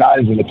 believe it or not,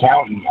 as an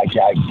accountant. I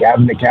got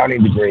an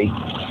accounting degree,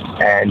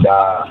 and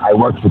I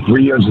worked for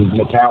 3 years as an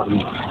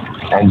accountant.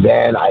 And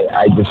then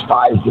I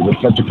despised it with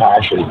such a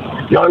passion.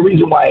 The only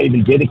reason why I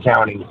even did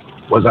accounting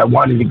was I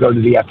wanted to go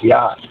to the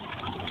FBI.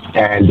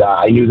 And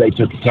I knew they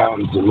took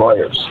accountants and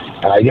lawyers.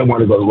 And I didn't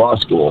want to go to law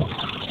school.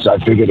 So I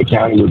figured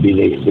accounting would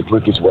be the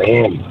quickest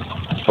way in.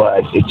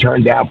 But it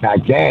turned out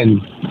back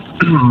then,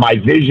 my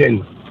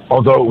vision,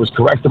 although it was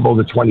correctable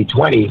to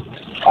 20/20,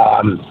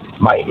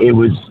 it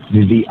was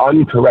the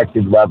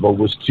uncorrected level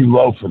was too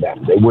low for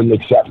them. They wouldn't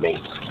accept me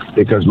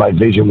because my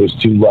vision was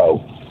too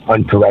low,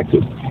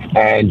 uncorrected.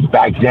 And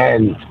back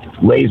then,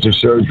 laser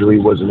surgery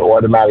was an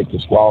automatic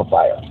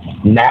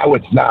disqualifier. Now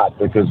it's not,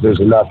 because there's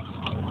enough,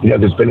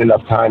 there's been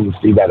enough time to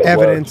see that it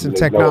evidence and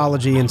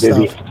technology and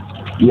stuff.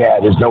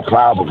 There's no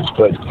problems.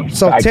 But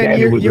so 10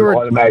 years, you were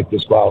automatic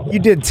disqualifier. You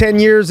did 10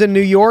 years in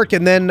New York,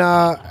 and then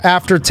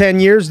after 10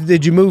 years,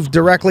 did you move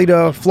directly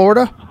to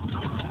Florida?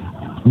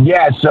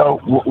 Yeah. So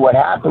what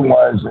happened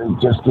was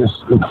just this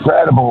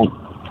incredible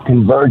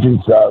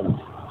convergence of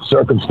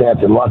circumstance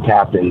and luck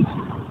happened.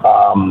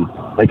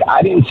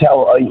 I didn't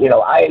tell,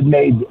 I had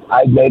made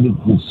a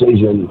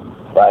decision.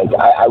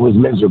 I was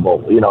miserable,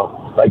 when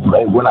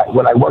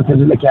I worked as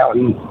an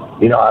accountant,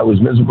 I was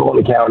miserable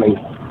in accounting,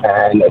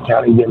 and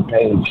accounting didn't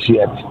pay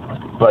shit.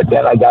 But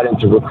then I got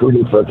into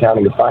recruiting for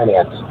accounting and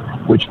finance,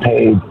 which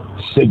paid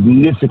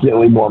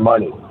significantly more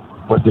money,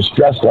 but the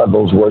stress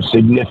levels were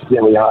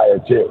significantly higher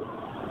too.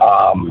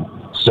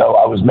 So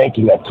I was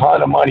making a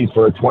ton of money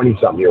for a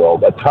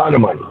 20-something-year-old, a ton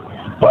of money,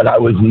 but I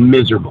was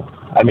miserable.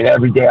 I mean,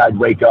 every day I'd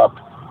wake up,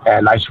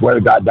 and I swear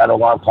to God, that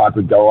alarm clock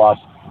would go off,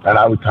 and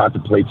I would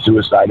contemplate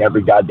suicide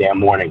every goddamn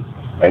morning.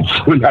 And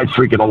when that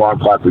freaking alarm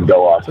clock would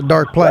go off. It's a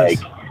dark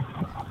place.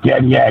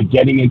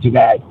 Getting into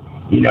that,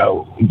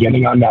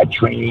 getting on that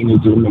train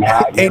into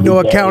Manhattan. Ain't no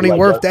accounting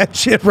worth that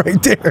shit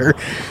right there.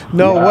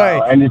 No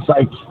way. And it's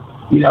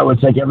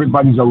it's like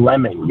everybody's a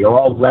lemming. You're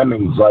all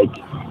lemmings,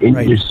 in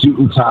your suit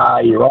and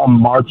tie. You're all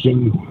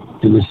marching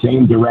to the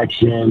same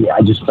direction.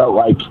 I just felt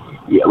like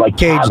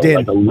caged in,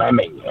 like a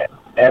lemming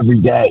every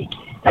day.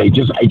 It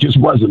just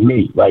wasn't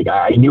me.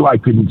 I knew I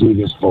couldn't do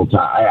this full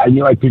time. I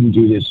knew I couldn't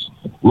do this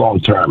long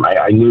term.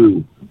 I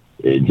knew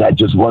that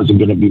just wasn't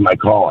going to be my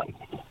calling.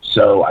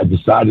 So I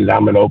decided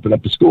I'm going to open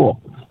up a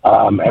school.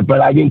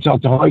 But I didn't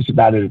talk to Royce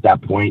about it at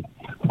that point.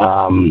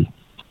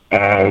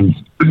 And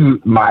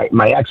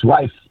my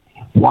ex-wife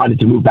wanted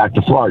to move back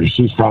to Florida.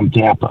 She's from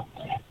Tampa.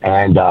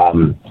 And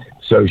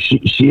so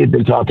she had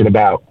been talking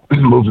about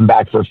moving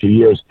back for a few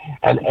years.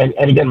 And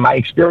again, my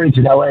experience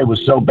in LA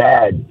was so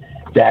bad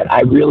that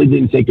I really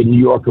didn't think a New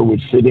Yorker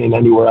would fit in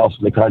anywhere else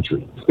in the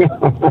country.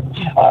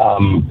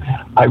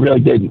 I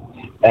really didn't.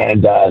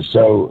 And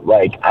so,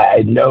 like, I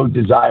had no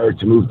desire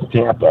to move to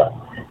Tampa.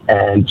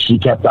 And she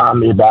kept on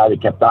me about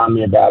it, kept on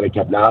me about it.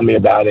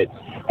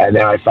 And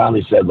then I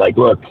finally said, like,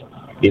 look,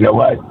 you know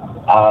what?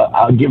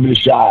 I'll give it a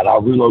shot.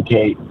 I'll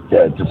relocate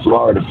to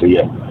Florida for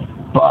you.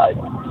 But,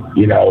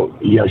 you know,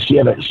 she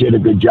had a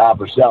good job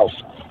herself.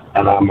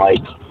 And I'm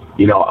like,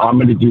 you know, I'm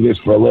going to do this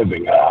for a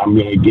living. I'm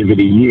going to give it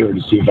a year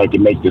to see if I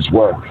can make this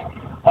work.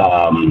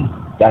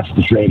 That's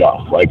the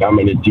trade-off. Like, I'm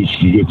going to teach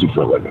jiu-jitsu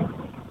for a living.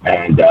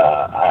 And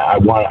I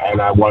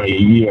want a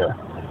year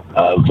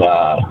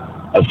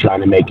of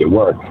trying to make it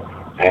work.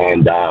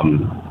 And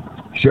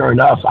sure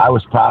enough, I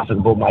was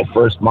profitable my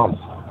first month.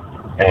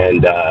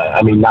 And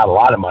I mean, not a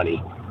lot of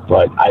money,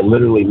 but I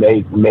literally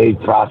made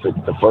profit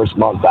the first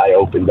month I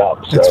opened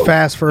up. So it's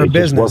fast for a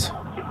business.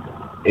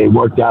 It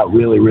worked out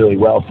really, really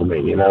well for me,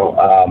 you know.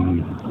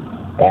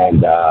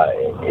 And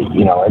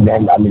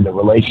then, I mean, the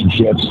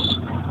relationships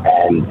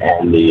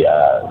and the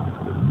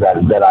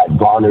that I've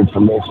garnered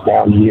from this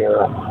down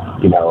here,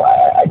 you know,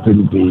 I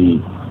couldn't be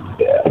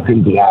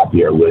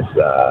happier with,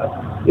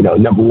 you know,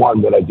 number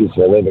one, what I do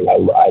for a living.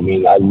 I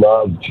mean, I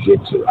love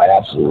jiu-jitsu. I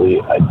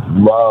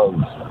love,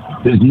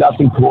 there's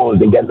nothing cooler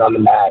than getting on the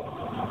mat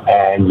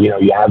and, you know,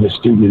 you have a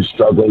student who's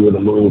struggling with a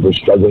move or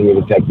struggling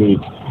with a technique,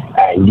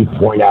 and you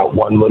point out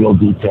one little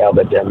detail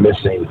that they're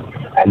missing,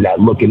 and that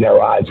look in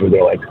their eyes where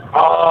they're like,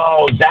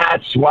 oh,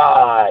 that's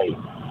why.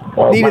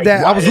 Or needed like,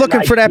 that. I was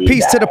looking for that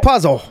piece to the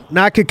puzzle.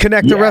 Now I could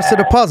connect the rest of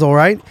the puzzle,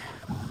 right?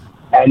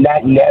 And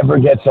that never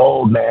gets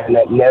old, man.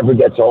 That never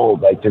gets old.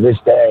 Like, to this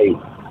day,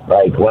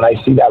 like, when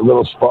I see that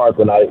little spark,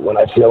 when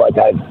I feel like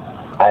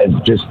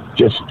I've just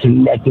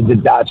connected the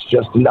dots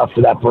just enough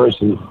for that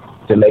person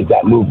to make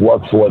that move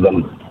work for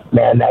them,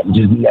 man, that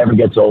just never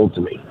gets old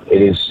to me.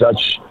 It is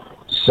such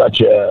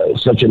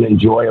an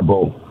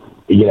enjoyable,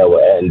 you know,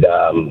 and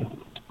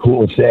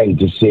cool thing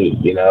to see,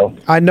 you know.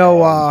 I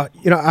know,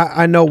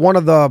 I know one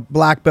of the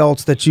black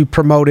belts that you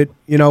promoted,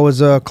 you know, is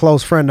a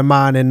close friend of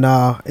mine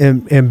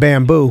in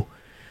Bamboo,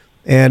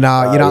 and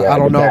I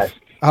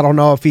don't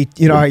know if he,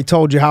 you know, he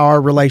told you how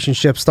our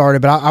relationship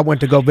started, but I went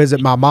to go visit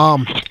my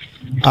mom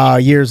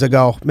years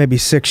ago, maybe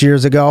 6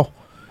 years ago,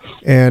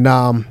 and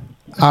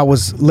I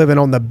was living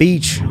on the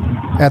beach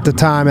at the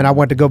time, and I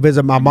went to go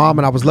visit my mom,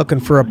 and I was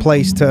looking for a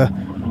place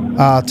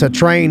to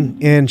train,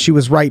 and she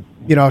was right,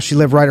 you know, she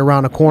lived right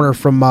around the corner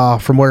from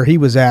where he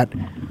was at,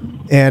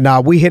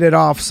 and we hit it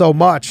off so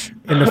much.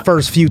 In the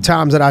first few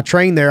times that I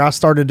trained there, I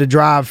started to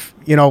drive,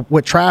 you know,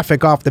 with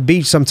traffic off the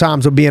beach.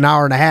 Sometimes it would be an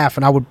hour and a half,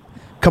 and I would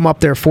come up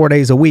there 4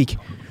 days a week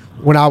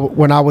when I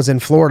was in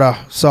Florida.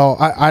 So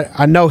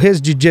I know his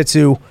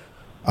jiu-jitsu,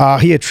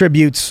 he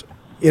attributes,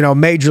 you know,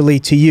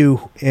 majorly to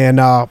you. And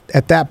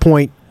at that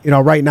point, you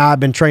know, right now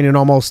I've been training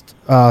almost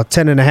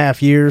 10 and a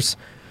half years.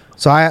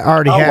 So I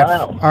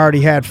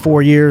already had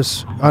 4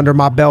 years under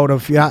my belt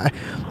of,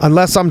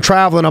 unless I'm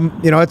traveling,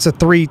 you know, it's a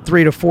three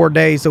to 4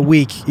 days a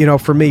week, you know,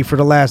 for me for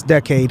the last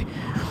decade.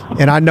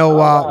 And I know,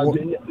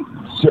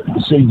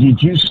 so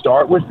did you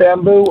start with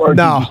Bamboo, or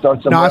did you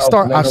start somewhere else?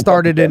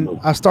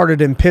 I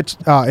started in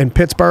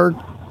Pittsburgh,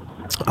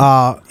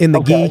 in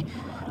the gi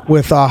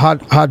with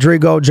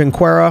Rodrigo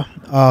Janquera,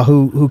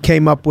 who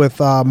came up with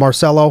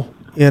Marcelo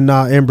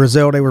in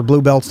Brazil. They were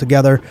blue belts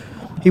together.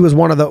 He was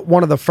one of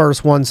the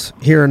first ones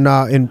here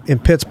in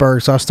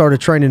Pittsburgh. So I started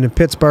training in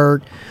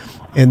Pittsburgh,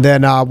 and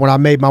then when I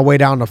made my way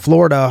down to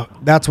Florida,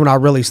 that's when I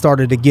really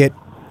started to get,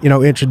 you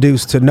know,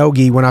 introduced to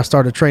no-gi, when I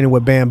started training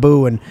with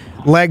Bamboo. And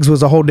legs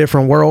was a whole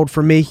different world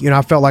for me. You know,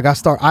 I felt like I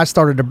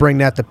started to bring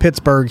that to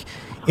Pittsburgh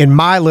in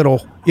my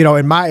little, you know,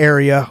 in my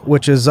area,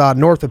 which is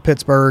north of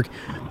Pittsburgh.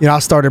 You know, I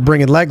started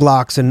bringing leg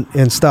locks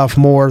and stuff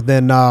more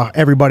than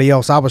everybody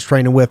else I was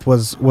training with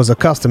was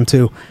accustomed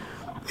to.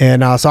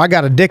 And so I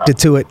got addicted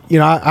to it. You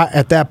know, I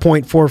at that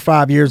point, 4 or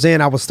 5 years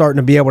in, I was starting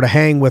to be able to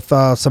hang with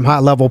some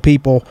high-level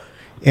people.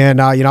 And,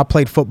 you know, I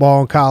played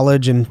football in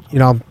college, and, you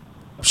know,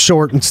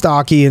 short and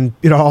stocky and,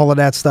 you know, all of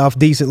that stuff,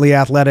 decently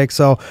athletic.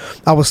 So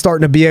I was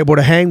starting to be able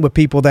to hang with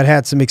people that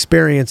had some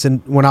experience.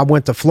 And when I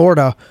went to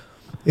Florida,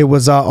 it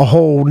was a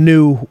whole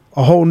new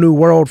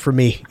world for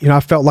me. You know, I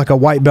felt like a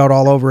white belt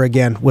all over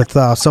again with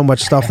so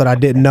much stuff that I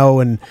didn't know.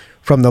 And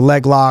from the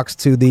leg locks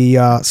to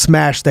the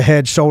smash the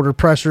head shoulder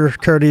pressure,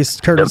 courtesy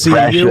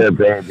of you.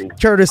 Baby.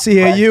 Courtesy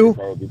of you.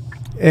 Baby.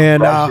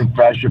 And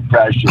pressure.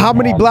 How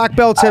many black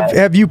belts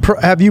have you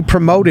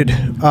promoted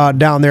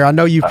down there? I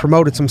know you've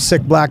promoted some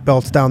sick black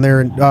belts down there,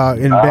 and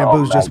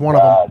Bamboo's just one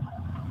of them.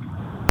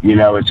 You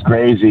know, it's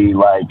crazy.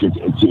 Like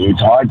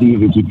it's hard to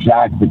even keep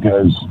track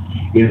because,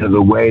 you know,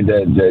 the way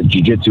the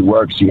jiu-jitsu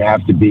works, you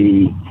have to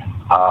be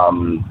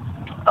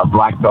a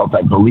black belt,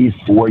 I believe,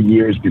 4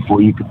 years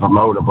before you could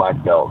promote a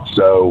black belt.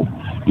 So,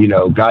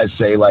 guys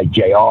say like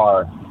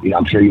JR,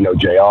 I'm sure you know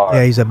JR.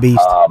 Yeah, he's a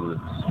beast.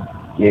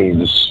 Yeah,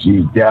 he's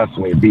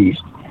definitely a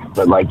beast.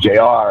 But like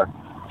JR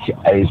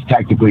is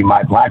technically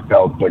my black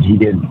belt, but he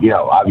did,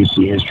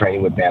 obviously his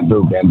training with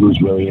Bamboo. Bamboo's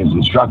really his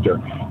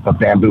instructor, but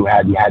Bamboo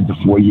hadn't had the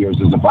 4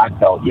 years as a black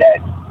belt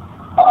yet.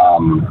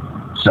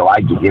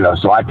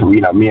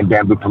 Me and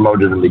Bamboo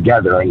promoted him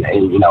together, and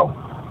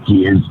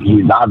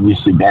he's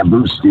obviously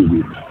Bamboo's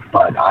student,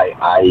 but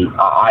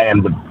I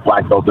am the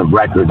black belt of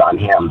record on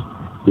him,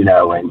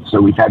 and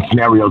so we've had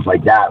scenarios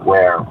like that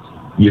where,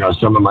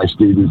 some of my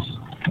students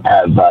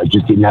have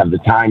just didn't have the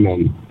time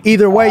in.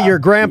 Either way, you're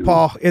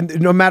grandpa, and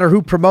no matter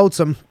who promotes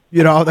them,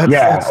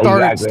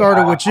 that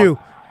started with you.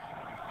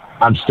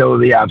 I'm still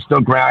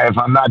grand. If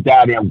I'm not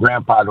daddy, I'm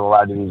grandpa to a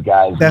lot of these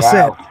guys. That's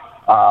it.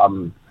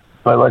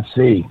 But let's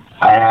see.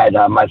 I had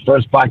my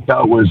first black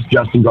belt was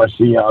Justin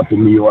Garcia up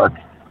in New York.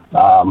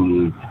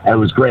 And it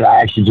was great.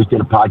 I actually just did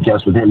a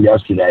podcast with him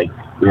yesterday.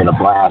 We had a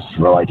blast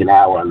for like an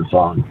hour on the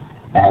phone.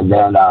 And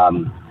then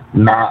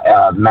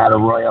Matt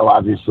Arroyo,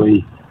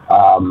 obviously.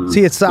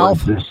 See it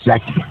South? The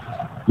second.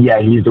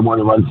 Yeah, he's the one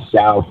who runs the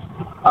South.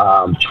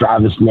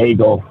 Travis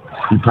Nagel,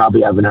 you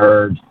probably haven't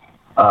heard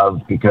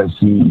of because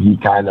he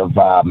kind of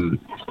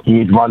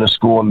he'd run a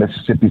school in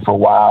Mississippi for a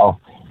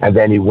while. And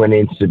then he went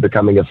into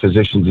becoming a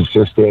physician's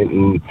assistant,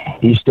 and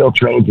he still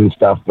trains and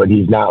stuff, but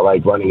he's not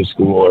like running a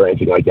school or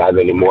anything like that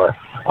anymore.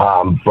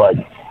 But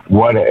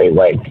what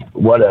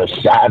a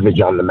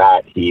savage on the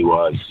mat he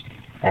was.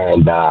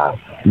 And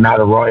Matt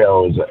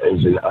Arroyo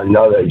is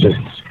another just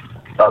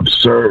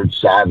absurd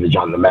savage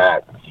on the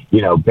mat.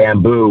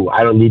 Bamboo,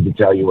 I don't need to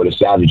tell you what a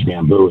savage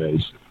Bamboo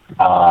is.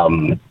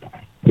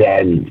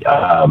 There's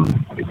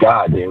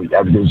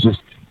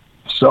just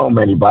so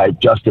many by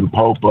Justin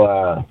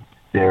Popa.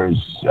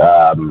 There's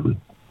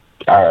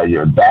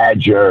your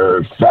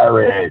Badger,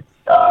 Ferret,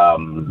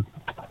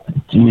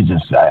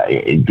 Midget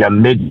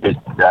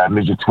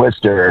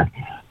Twister.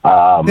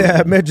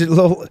 Midget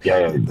little.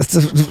 Yeah,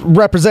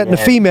 representing the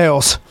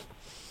females.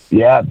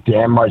 Yeah,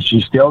 damn right.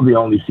 She's still the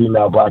only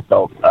female black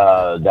belt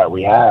that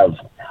we have.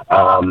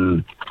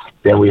 Then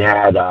we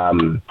had,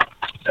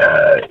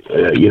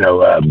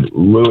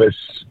 Lewis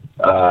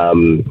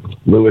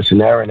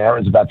and Aaron.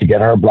 Aaron's about to get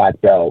her black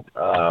belt.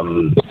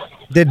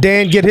 Did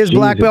Dan get his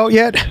black belt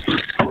yet?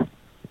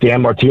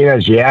 Dan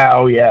Martinez, yeah.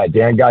 Oh, yeah.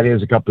 Dan got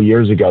his a couple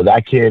years ago.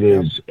 That kid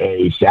is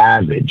a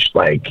savage.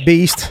 Like,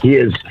 beast. He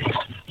is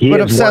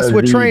obsessed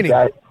with training.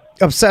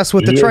 Obsessed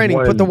with the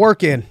training. Put the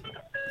work in.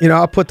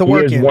 I'll put the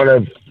work in.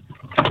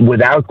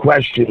 Without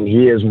question,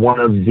 he is one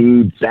of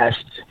the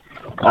best,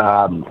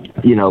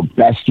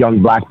 best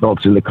young black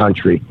belts in the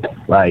country.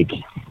 Like,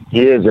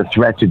 he is a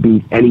threat to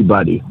beat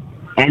anybody.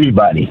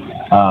 Anybody.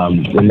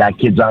 When that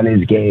kid's on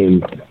his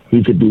game,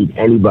 he could beat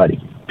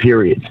anybody,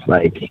 period.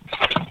 Like,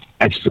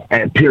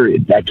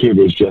 period. That kid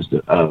is just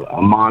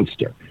a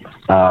monster.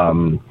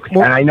 And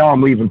I know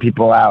I'm leaving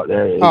people out.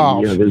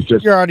 There's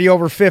just, you're already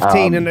over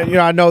 15, and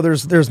I know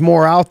there's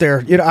more out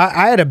there.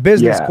 I had a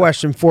business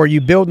question for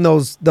you. Building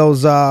those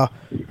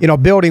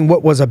building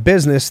what was a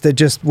business that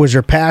just was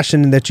your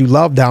passion and that you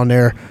loved down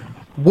there.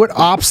 What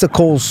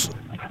obstacles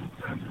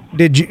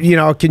did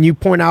you can you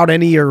point out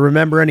any or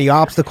remember any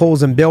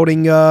obstacles in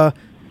building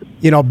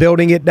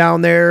building it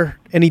down there?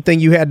 Anything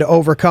you had to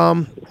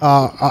overcome,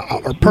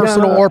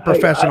 personal or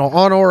professional,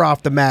 on or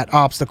off the mat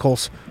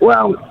obstacles?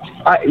 Well,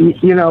 I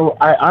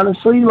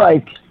honestly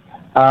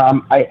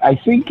I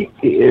think,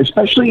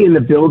 especially in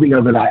the building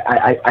of it,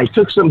 I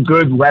took some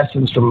good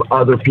lessons from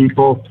other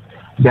people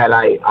that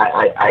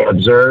I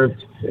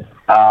observed.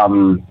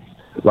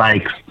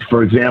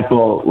 For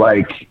example,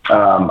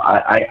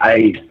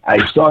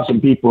 I saw some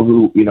people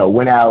who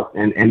went out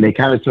and they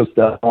kind of took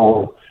the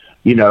whole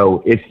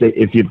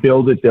if you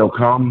build it, they'll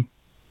come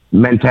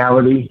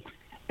mentality,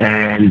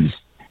 and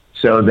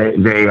so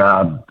they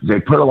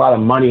put a lot of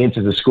money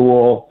into the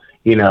school,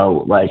 kind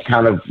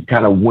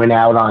of went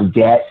out on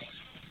debt,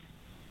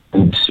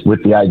 and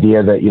with the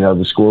idea that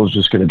the school is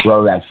just going to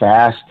grow that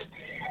fast.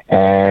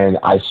 And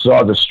I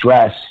saw the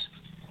stress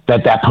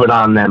that put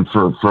on them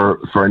for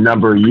a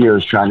number of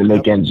years trying to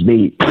make ends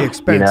meet. The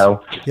expense.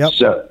 Yep.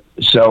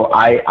 So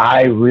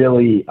I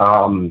really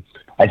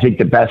I think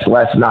the best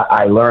lesson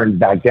I learned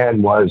back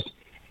then was,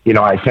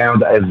 I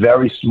found a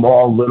very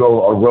small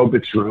little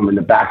aerobics room in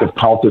the back of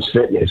Paltas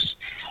Fitness.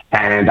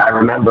 And I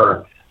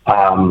remember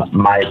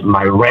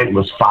my rent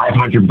was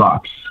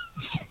 $500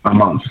 a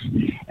month.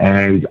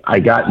 And I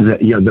got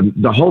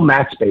the whole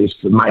mat space,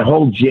 my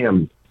whole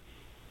gym,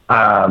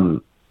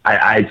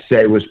 I'd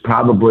say was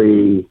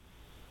probably,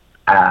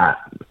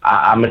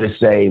 I'm going to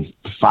say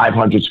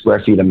 500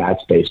 square feet of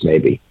mat space,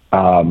 maybe.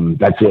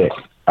 That's it.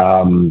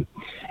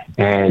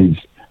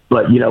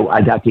 But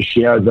I got to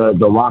share the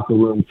locker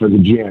room for the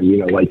gym.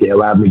 They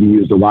allowed me to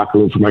use the locker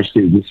room for my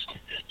students.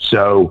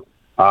 So,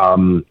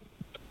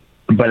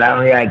 but I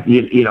only had,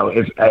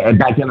 and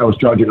back then I was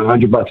charging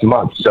 $100 a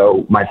month.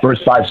 So my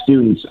first 5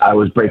 students, I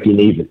was breaking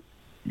even.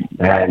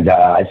 And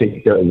I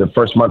think the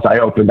first month I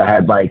opened, I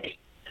had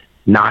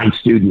 9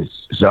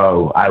 students.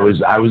 So I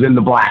was in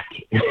the black,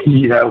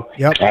 you know.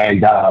 Yep.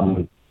 And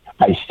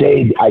I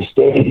stayed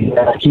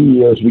 2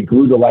 years. We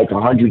grew to like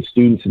 100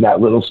 students in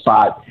that little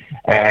spot,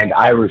 and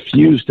I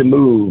refused to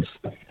move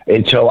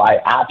until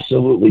I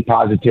absolutely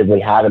positively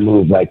had to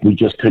move. Like, we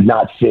just could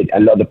not fit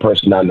another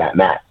person on that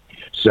mat.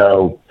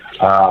 So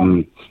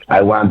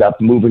I wound up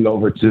moving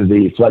over to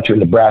the Fletcher,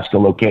 Nebraska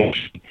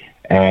location.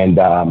 And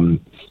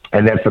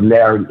then from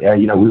there,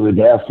 we were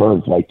there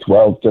for like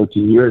 12,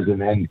 13 years.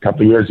 And then a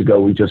couple of years ago,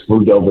 we just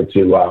moved over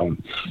to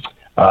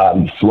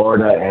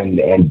Florida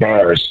and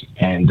Bears,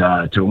 and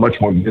to a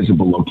much more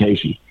visible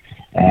location.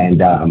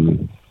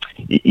 And,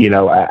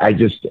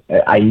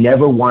 I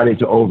never wanted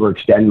to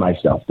overextend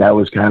myself. That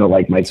was kind of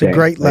like my thing. It's a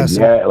great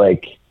lesson.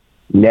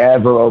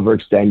 Never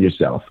overextend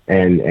yourself.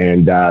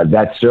 And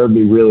that served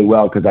me really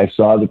well, because I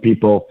saw the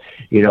people,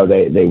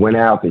 they went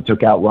out, they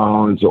took out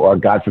loans, or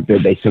God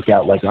forbid, they took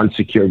out like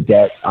unsecured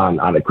debt on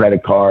a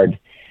credit card.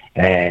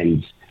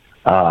 And,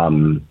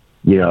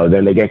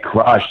 then they get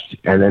crushed,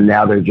 and then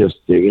now they're just,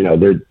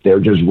 they're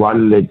just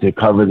running to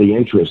cover the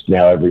interest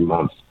now every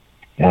month.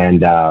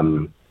 And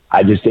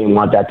I just didn't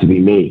want that to be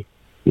me,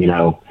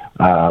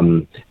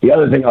 The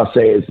other thing I'll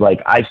say is,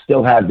 like, I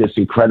still have this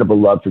incredible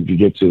love for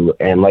jiu-jitsu.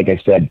 And like I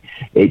said,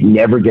 it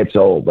never gets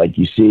old. Like,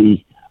 you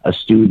see a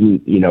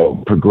student,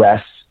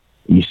 progress,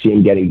 you see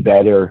him getting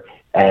better.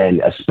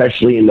 And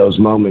especially in those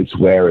moments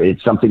where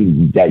it's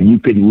something that you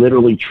could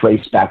literally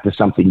trace back to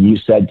something you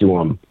said to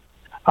him,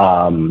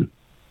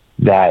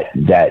 that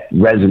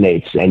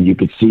resonates, and you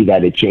could see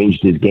that it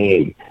changed his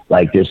game.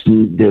 Like, it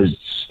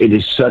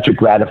is such a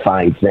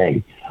gratifying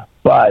thing.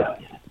 But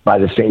by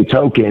the same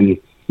token,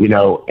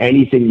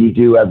 anything you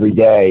do every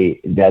day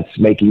that's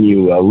making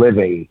you a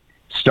living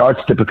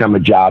starts to become a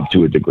job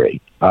to a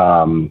degree.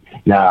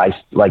 Now,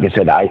 like I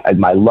said,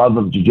 my love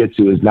of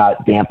jiu-jitsu is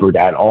not dampered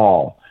at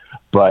all,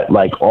 but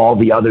like all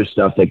the other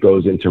stuff that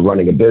goes into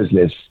running a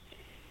business,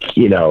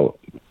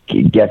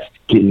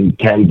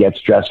 can get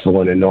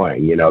stressful and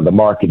annoying. The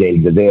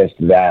marketing, the this,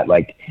 the that.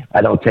 Like,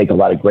 I don't take a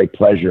lot of great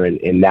pleasure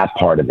in that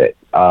part of it.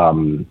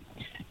 And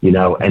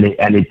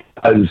it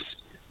does,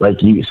 like,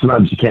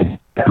 sometimes you can't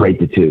separate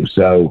the two.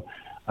 So,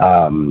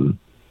 like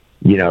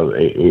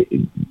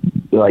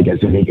I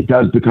said, it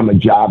does become a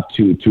job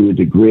to a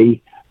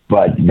degree,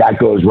 but that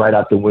goes right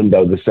out the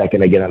window the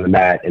second I get on the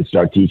mat and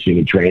start teaching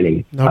and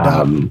training. No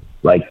doubt.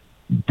 Like,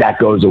 that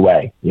goes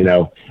away.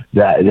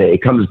 That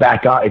it comes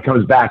back. It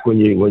comes back when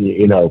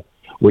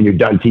you're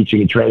done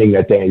teaching and training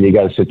that day, and you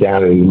got to sit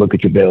down and look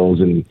at your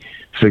bills and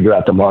figure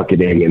out the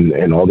marketing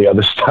and all the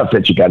other stuff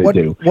that you got to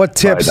do. What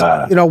tips?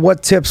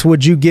 What tips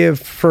would you give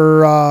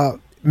for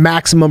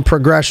maximum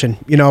progression?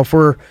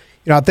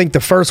 I think the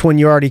first one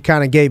you already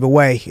kind of gave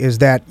away is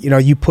that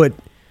you put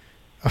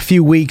a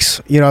few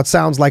weeks. It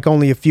sounds like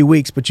only a few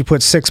weeks, but you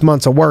put 6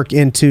 months of work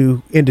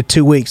into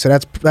 2 weeks. So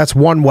that's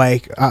one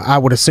way. I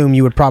would assume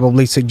you would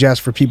probably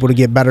suggest for people to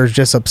get better is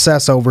just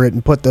obsess over it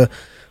and put the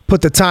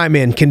time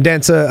in.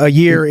 Condense a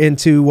year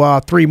into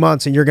 3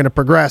 months, and you're going to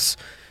progress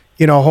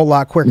a whole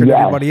lot quicker than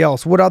everybody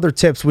else. What other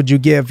tips would you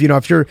give?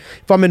 If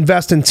I'm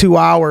investing 2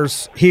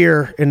 hours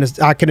here and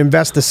I can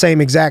invest the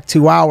same exact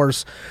 2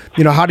 hours,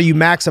 how do you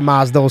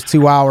maximize those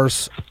 2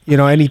 hours?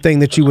 Anything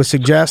that you would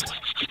suggest?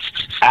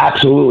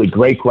 Absolutely.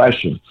 Great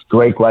question.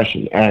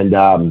 And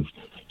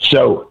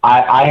so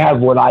I have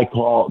what I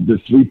call the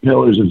 3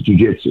 pillars of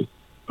jiu-jitsu.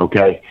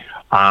 Okay.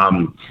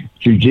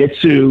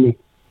 Jiu-jitsu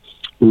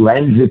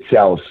lends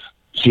itself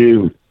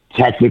to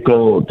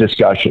technical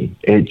discussion.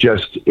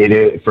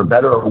 It for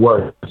better or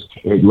worse,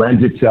 it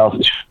lends itself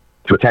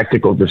to a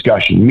technical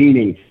discussion,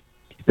 meaning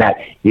that,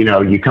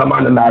 you come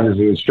on the mat as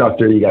an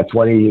instructor, you got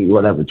 20,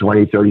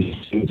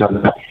 30 students on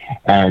the mat,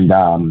 and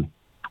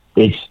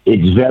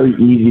it's very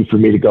easy for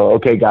me to go,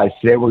 okay, guys,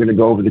 today we're going to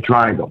go over the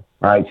triangle.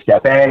 All right,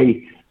 step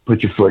A,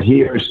 put your foot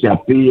here.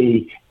 Step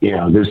B,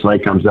 this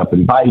leg comes up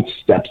and bites.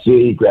 Step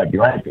C, grab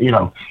your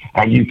ankle,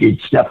 and you could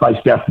step by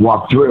step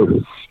walk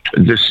through.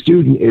 The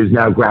student is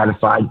now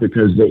gratified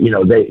because they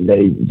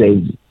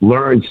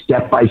learned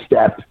step by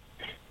step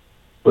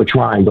a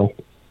triangle,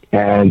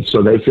 and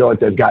so they feel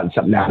like they've gotten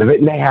something out of it,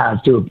 and they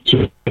have to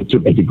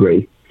a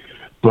degree.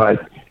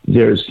 But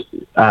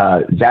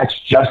that's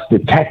just the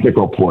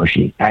technical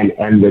portion,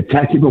 and the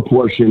technical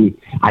portion.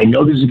 I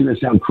know this is going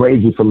to sound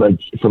crazy from a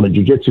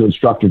jiu-jitsu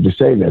instructor to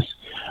say this,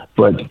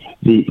 but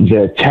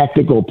the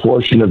technical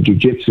portion of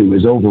jiu-jitsu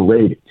is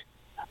overrated.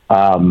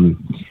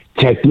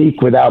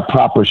 Technique without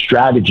proper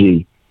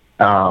strategy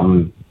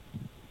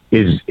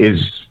is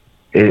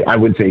I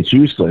would say it's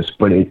useless,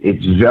 but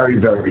it's very,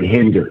 very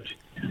hindered.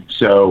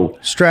 So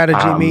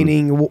strategy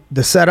meaning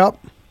the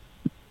setup.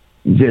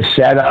 The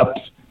setup.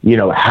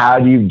 How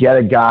do you get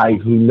a guy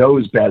who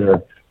knows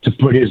better to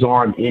put his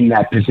arm in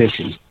that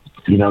position?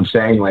 You know what I'm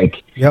saying?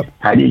 Like,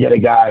 How do you get a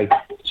guy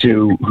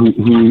who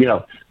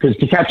because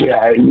to catch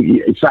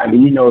it,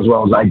 Simon, you know as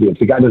well as I do, if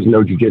the guy doesn't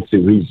know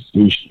jiu-jitsu,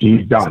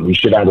 he's done. He's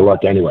shit out of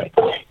luck anyway.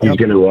 He's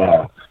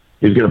gonna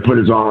put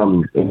his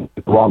arm in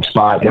the wrong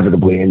spot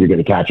inevitably, and you're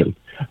gonna catch him.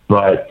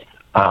 But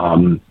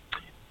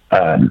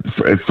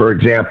for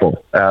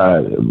example,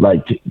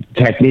 like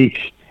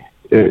technique.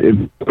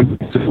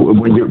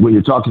 When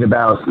you're talking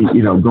about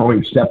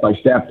going step by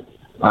step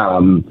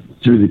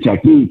through the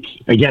technique,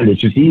 again,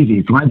 it's just easy.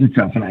 It lends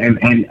itself,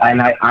 and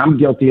I'm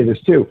guilty of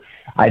this too.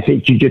 I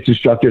think jiu-jitsu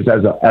instructors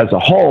as a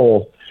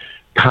whole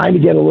kind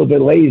of get a little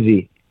bit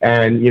lazy.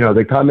 And,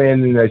 they come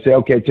in and they say,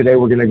 okay, today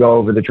we're going to go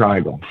over the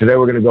triangle. Today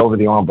we're going to go over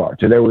the armbar.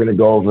 Today we're going to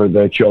go over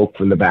the choke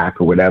from the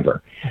back or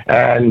whatever.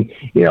 And,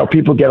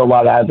 people get a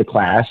lot out of the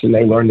class and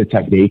they learn the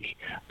technique.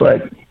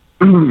 But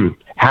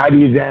how do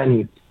you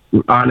then,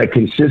 on a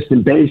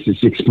consistent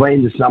basis,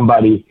 explain to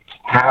somebody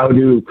how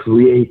to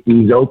create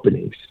these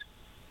openings?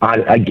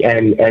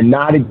 And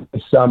not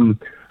against some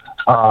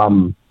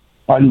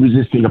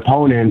unresisting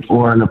opponent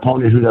or an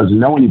opponent who doesn't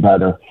know any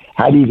better.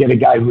 How do you get a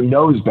guy who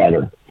knows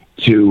better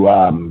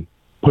to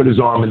put his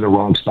arm in the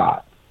wrong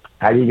spot?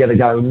 How do you get a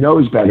guy who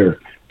knows better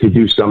to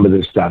do some of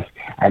this stuff?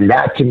 And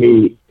that, to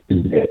me,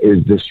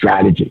 is the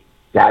strategy.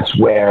 That's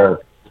where,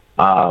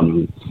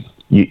 the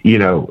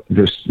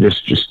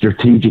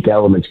strategic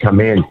elements come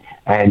in.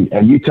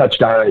 And you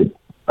touched on it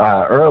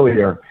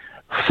earlier.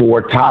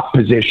 For top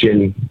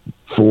position,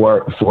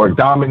 for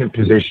dominant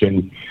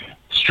position,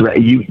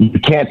 you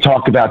can't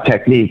talk about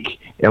technique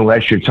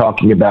unless you're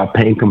talking about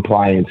pain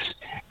compliance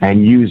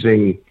and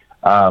using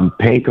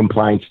pain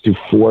compliance to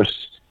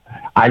force.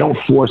 I don't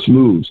force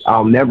moves.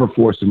 I'll never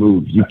force a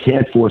move. You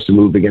can't force a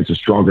move against a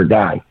stronger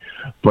guy,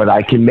 but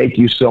I can make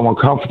you so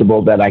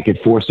uncomfortable that I could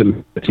force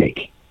him to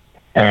take.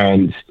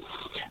 And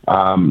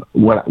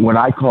what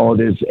I call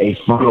it is a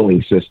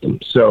funneling system.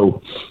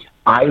 So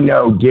I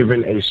know,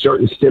 given a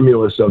certain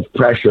stimulus of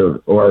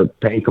pressure or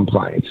pain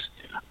compliance,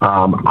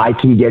 I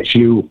can get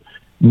you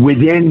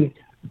within.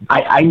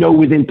 I know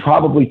within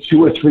probably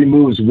 2 or 3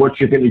 moves what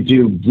you're going to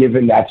do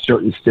given that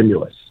certain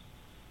stimulus.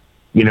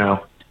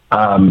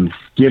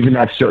 Given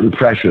that certain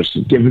pressure,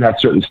 given that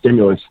certain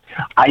stimulus,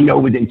 I know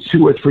within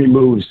 2 or 3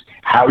 moves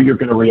how you're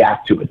going to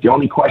react to it. The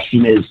only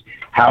question is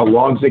how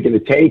long is it going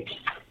to take,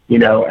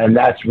 and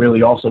that's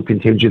really also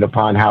contingent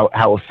upon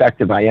how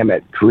effective I am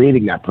at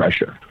creating that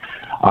pressure.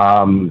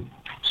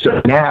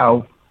 So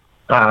now,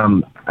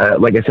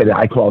 like I said,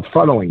 I call it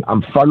funneling.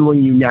 I'm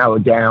funneling you now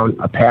down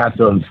a path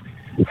of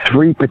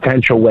 3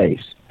 potential ways.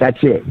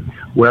 That's it.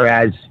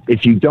 Whereas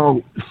if you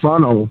don't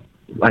funnel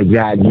like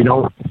that, you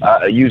don't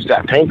use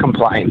that pain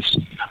compliance,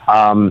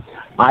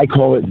 I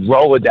call it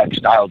Rolodex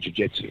style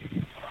jiu-jitsu.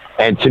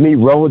 And to me,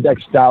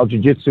 Rolodex style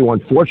jiu-jitsu,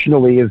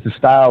 unfortunately, is the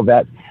style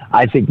that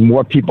I think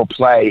more people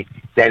play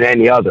than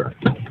any other.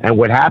 And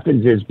what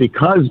happens is,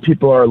 because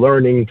people are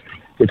learning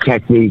the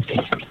technique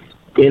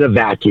in a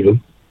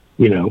vacuum,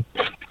 they're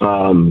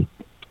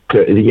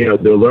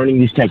learning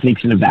these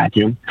techniques in a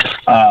vacuum.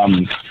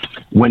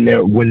 When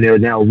they're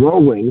now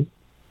rolling,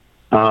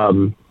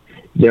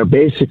 they're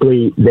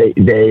basically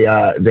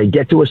they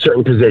get to a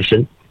certain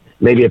position,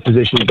 maybe a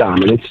position of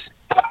dominance,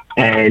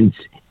 and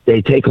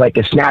they take like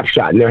a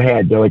snapshot in their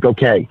head. They're like,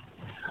 okay,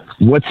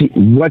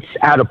 what's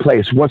out of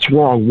place? What's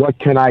wrong? What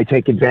can I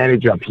take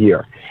advantage of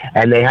here?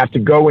 And they have to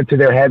go into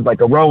their head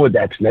like a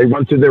Rolodex, and they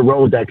run through their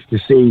Rolodex to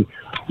see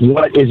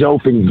what is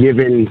open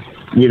given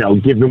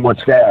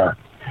what's there.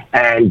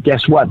 And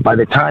guess what? By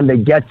the time they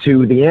get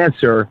to the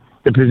answer,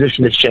 the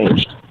position has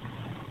changed.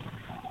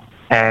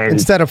 And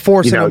instead of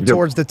forcing them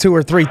towards the 2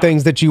 or 3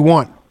 things that you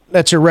want,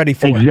 that you're ready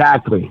for.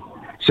 Exactly.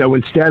 So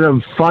instead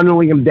of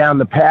funneling them down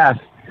the path,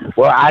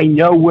 well, I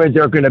know where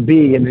they're going to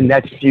be in the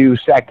next few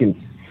seconds.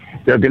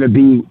 They're going to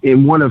be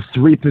in one of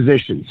 3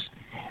 positions.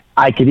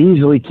 I could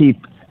easily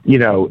keep,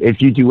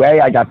 if you do A,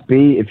 I got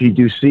B. If you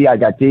do C, I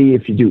got D.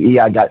 If you do E,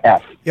 I got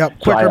F. Yep,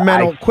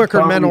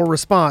 quicker mental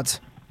response.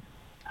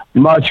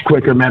 Much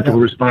quicker mental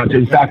response.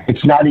 In fact,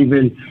 it's not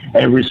even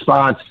a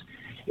response.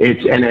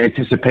 It's an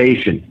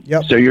anticipation.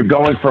 Yep. So you're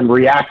going from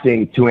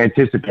reacting to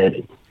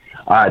anticipating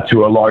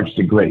to a large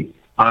degree.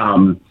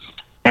 And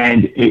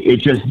it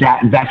just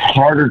that's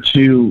harder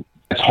to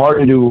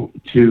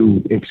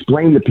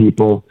explain to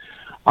people.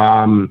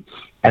 And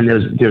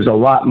there's a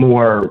lot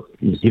more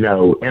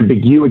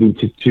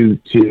ambiguity to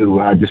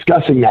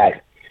discussing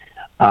that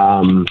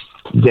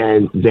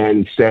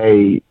than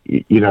say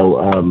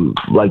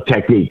like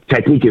technique.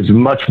 Technique is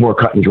much more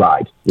cut and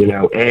dried.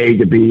 A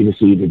to B to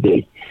C to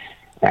D.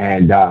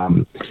 And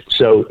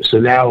so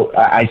now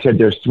I said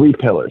there's 3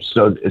 pillars.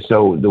 So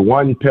the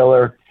one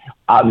pillar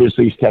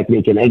obviously is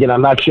technique. And again,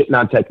 I'm not shitting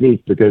on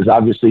technique, because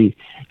obviously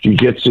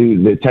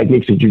jiu-jitsu, the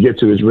techniques of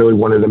jiu-jitsu is really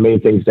one of the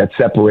main things that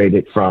separate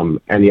it from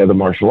any other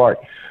martial art.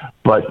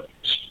 But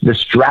the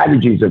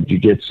strategies of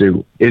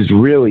jiu-jitsu is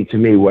really, to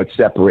me, what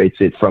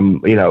separates it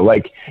from,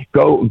 like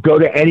go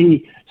to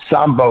any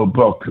Sambo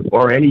book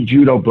or any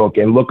judo book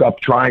and look up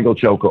triangle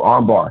choke or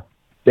armbar.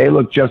 They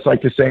look just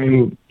like the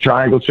same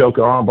triangle choke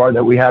or armbar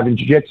that we have in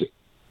jiu-jitsu,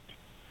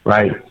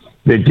 right?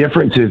 The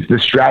difference is the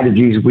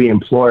strategies we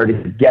employ to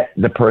get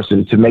the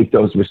person to make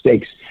those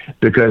mistakes,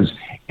 because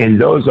in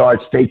those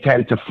arts, they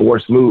tend to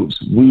force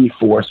moves. We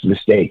force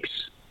mistakes.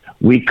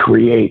 We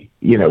create,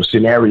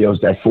 scenarios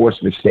that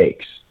force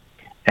mistakes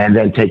and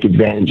then take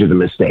advantage of the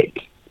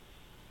mistake.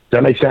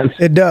 that make sense?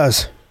 It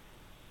does.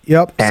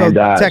 Yep. And,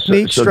 so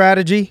technique,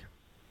 strategy.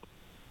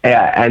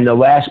 Yeah, and the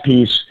last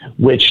piece,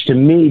 which to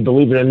me,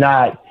 believe it or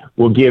not,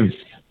 will give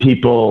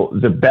people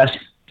the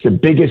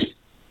biggest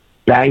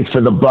bang for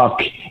the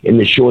buck in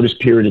the shortest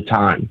period of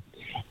time.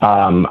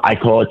 I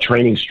call it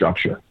training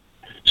structure.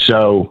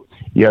 So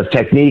you have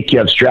technique, you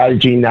have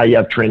strategy, now you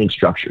have training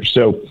structure.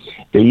 So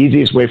the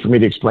easiest way for me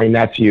to explain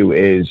that to you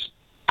is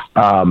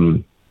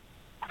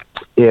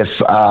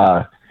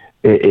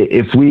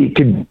if we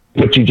could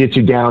put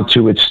jiu-jitsu down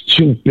to its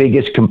two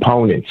biggest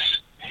components,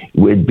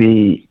 would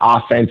be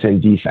offense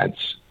and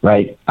defense,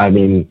 right? I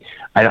mean,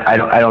 I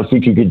don't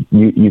think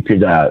you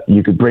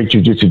could break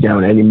jiu-jitsu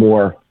down any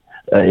more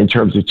in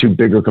terms of two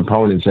bigger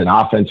components than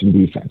offense and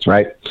defense,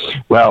 right?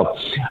 Well,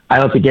 I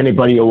don't think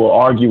anybody will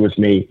argue with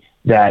me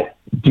that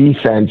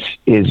defense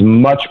is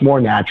much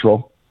more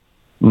natural,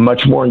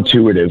 much more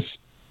intuitive,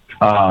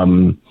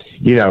 and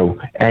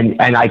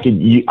I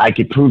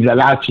could prove that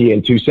out to you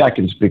in 2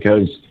 seconds,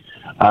 because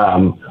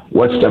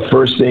what's the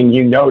first thing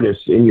you notice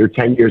in your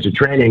 10 years of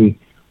training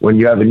when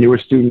you have a newer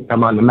student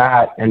come on the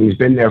mat and he's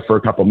been there for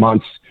a couple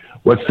months?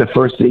 What's the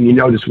first thing you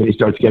notice when he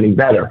starts getting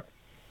better?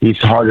 He's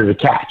harder to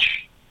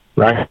catch,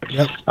 right?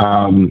 Yep.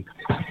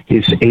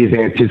 His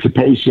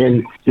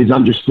anticipation, his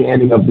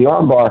understanding of the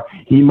armbar,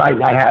 he might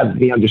not have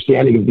the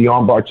understanding of the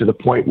armbar to the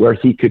point where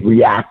he could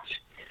react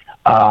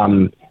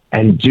and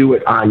do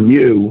it on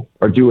you,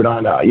 or do it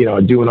on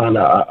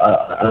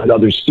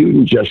another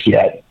student just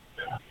yet.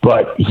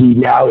 But he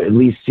now at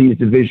least sees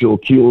the visual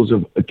cues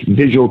of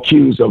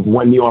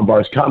when the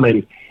armbar is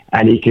coming,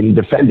 and he can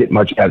defend it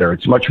much better.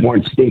 It's much more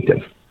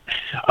instinctive.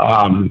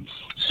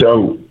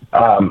 So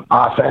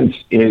offense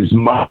is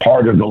much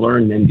harder to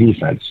learn than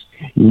defense.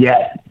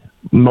 Yet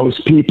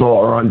most people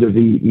are under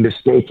the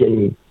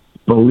mistaken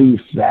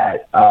belief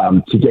that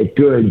to get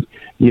good,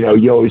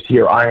 you always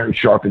hear iron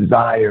sharpens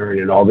iron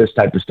and all this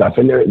type of stuff.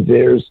 And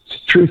there's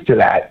truth to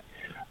that.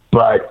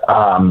 But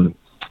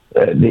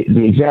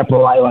the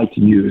example I like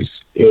to use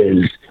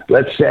is,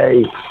 let's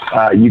say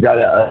you got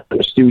a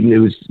student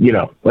who's,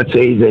 let's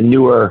say the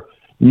newer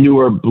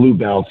blue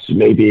belts,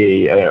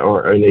 maybe,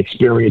 or an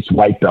experienced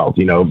white belt,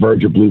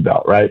 verge of blue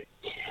belt, right?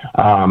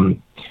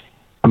 I'm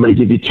going to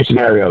give you 2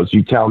 scenarios.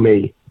 You tell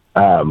me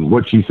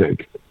what you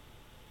think.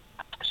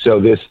 So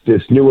this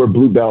newer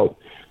blue belt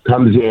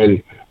comes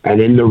in, and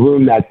in the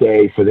room that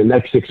day for the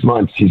next 6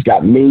 months, he's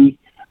got me,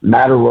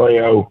 Matt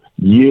Arroyo,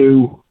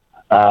 you,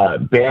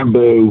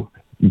 Bamboo,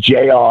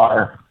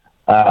 JR,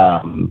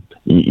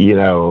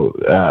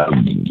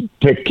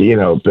 pick,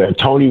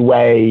 Tony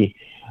Way,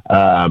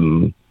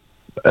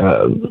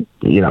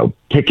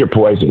 pick your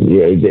poison,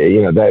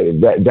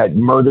 that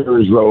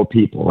murderer's row of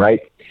people, right?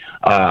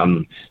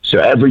 So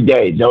every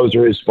day, those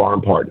are his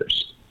sparring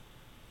partners.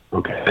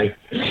 Okay.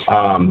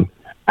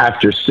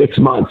 After 6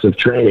 months of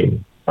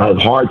training, of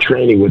hard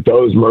training with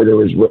those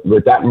murderers,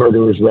 with that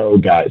murderer's row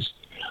of guys,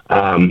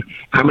 how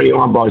many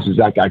arm bars has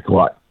that guy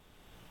caught?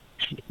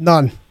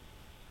 None.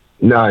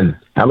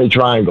 How many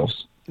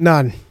triangles?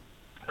 None.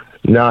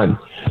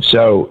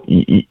 So,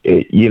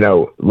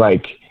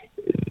 like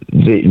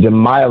the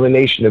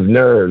myelination of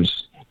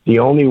nerves, the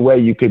only way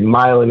you could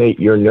myelinate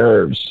your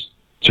nerves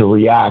to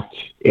react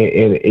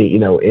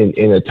in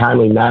a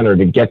timely manner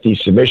to get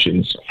these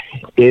submissions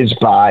is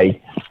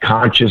by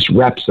conscious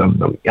reps of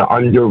them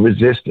under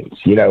resistance.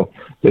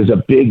 There's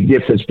a big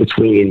difference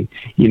between,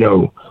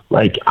 and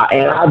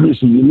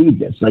obviously you need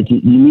this, like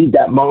you need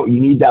that you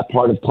need that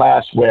part of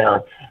class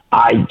where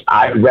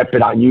I rep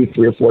it on you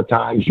 3 or 4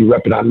 times, you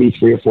rep it on me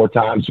 3 or 4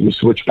 times, and we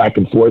switch back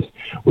and forth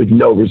with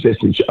no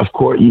resistance. Of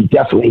course, you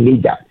definitely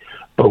need that.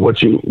 But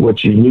what you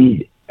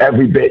need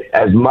every bit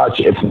as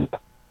much, if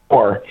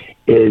more,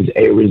 is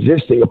a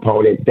resisting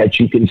opponent that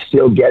you can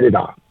still get it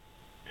on.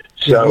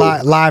 So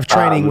live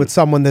training with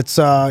someone that's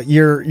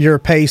your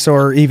pace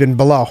or even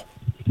below.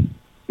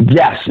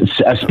 Yes,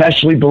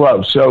 especially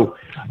below. So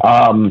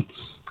I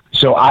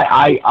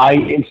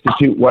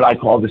institute what I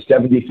call the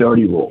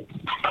 70-30 rule.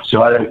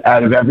 So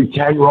out of every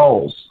 10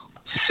 rolls,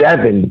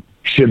 7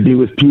 should be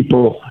with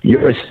people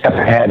you're a step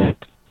ahead.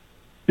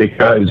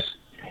 Because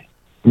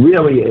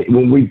really,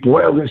 when we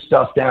boil this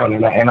stuff down,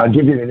 and I'll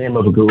give you the name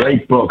of a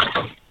great book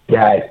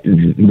that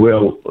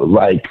will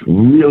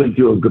really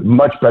do a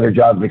much better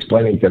job of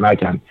explaining than I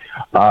can.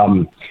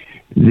 The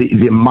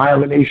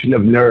myelination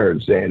of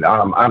nerves, and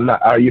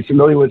are you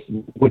familiar with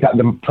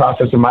the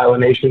process of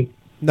myelination?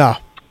 No.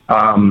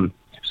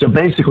 So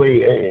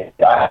basically,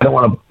 I don't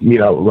want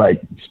to,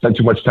 spend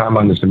too much time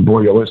on this and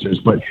bore your listeners,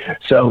 but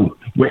so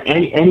with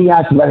any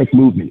athletic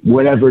movement,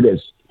 whatever it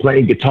is,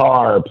 playing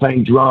guitar,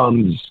 playing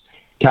drums,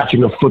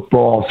 catching a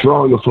football,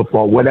 throwing a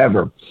football,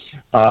 whatever,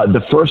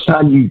 the first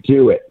time you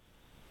do it,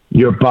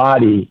 your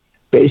body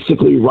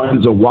basically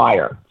runs a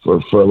wire,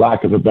 for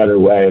lack of a better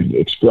way of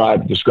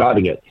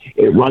describing it.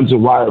 It runs a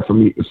wire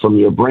from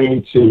your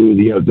brain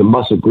to the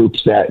muscle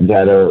groups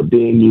that are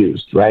being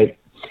used, right?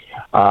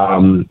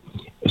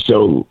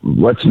 So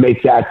let's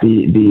make that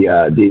the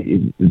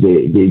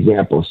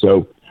example.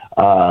 So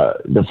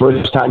The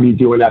first time you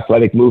do an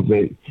athletic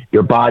movement,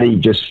 your body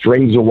just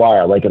strings a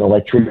wire like an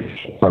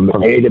electrician from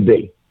A to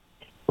B,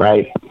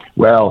 right?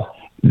 Well,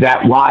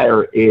 that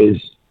wire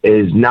is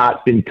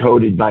not been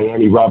coated by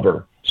any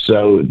rubber.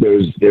 So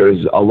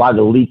there's a lot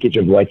of leakage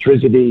of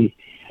electricity.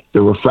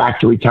 The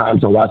refractory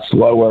time's a lot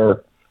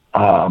slower.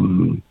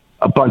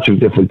 A bunch of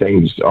different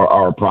things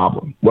are a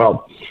problem.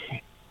 Well,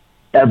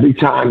 every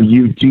time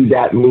you do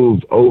that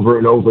move over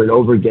and over and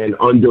over again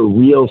under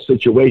real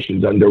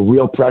situations, under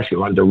real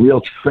pressure, under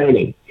real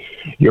training,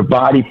 your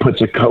body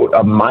puts a coat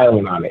of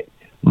myelin on it.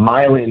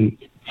 Myelin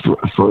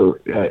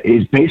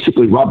is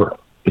basically rubber.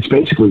 It's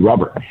basically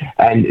rubber.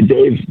 And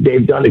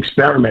they've done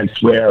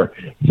experiments where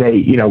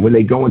they, when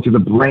they go into the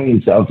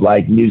brains of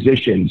like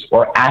musicians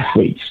or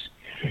athletes,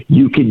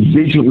 you can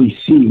visually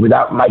see,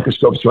 without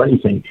microscopes or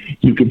anything,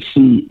 you can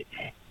see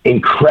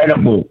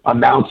incredible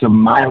amounts of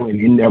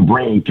myelin in their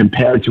brain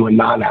compared to a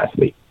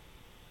non-athlete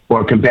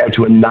or compared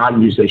to a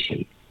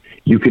non-musician.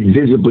 You could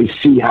visibly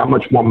see how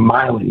much more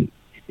myelin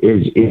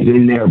is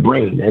in their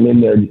brain and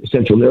in their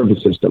central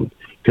nervous system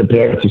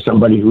compared to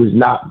somebody who is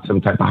not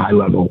some type of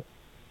high-level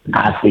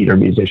athlete or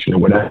musician or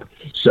whatever.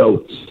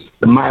 So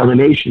the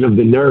myelination of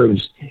the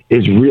nerves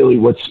is really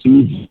what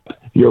speeds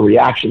your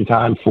reaction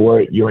time for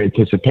it, your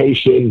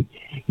anticipation,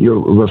 your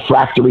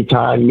refractory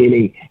time,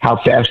 meaning how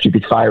fast you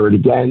could fire it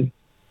again,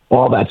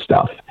 all that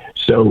stuff.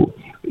 So,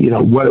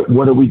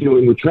 what are we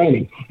doing with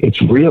training? It's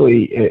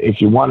really,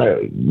 if you want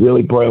to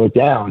really boil it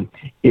down,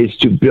 is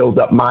to build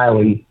up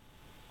myelin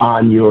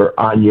on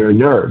your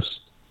nerves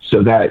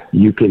so that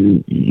you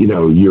can,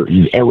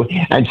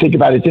 and think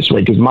about it this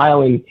way, because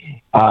myelin,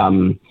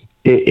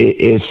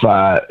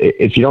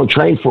 if you don't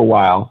train for a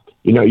while,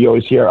 you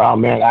always hear, oh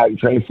man, I haven't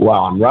trained for a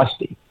while, I'm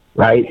rusty,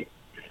 right?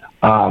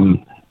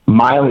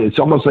 Myelin, it's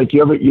almost like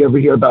you ever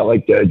hear about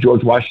like the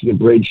George Washington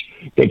Bridge.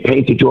 They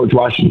paint the George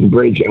Washington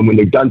Bridge, and when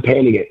they're done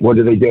painting it, what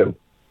do?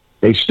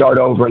 They start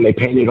over and they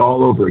paint it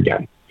all over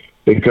again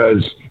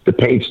because the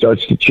paint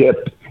starts to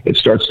chip, it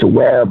starts to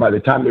wear. By the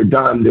time they're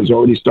done, there's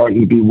already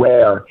starting to be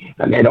wear,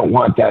 and they don't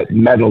want that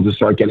metal to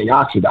start getting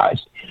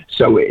oxidized.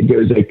 So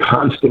there's a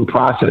constant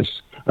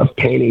process of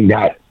painting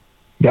that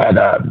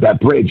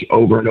bridge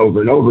over and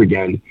over and over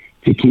again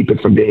to keep it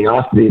from being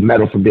the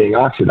metal from being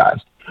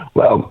oxidized.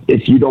 Well,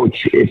 if you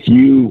let's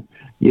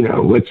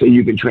say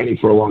you've been training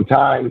for a long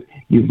time,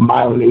 you've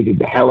myelinated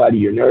the hell out of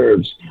your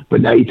nerves,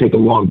 but now you take a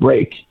long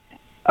break,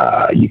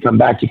 you come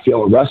back, you're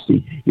feeling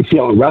rusty. You're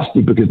feeling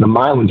rusty because the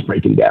myelin's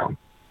breaking down,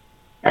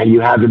 and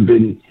you haven't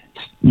been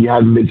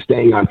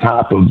staying on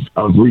top of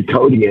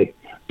recoding it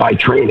by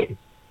training.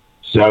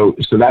 So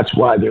that's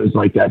why there's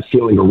like that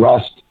feeling of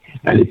rust,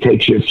 and it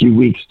takes you a few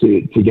weeks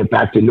to get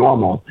back to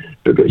normal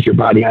because your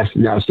body has to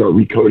now start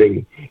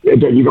recoding.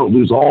 Again, you don't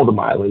lose all the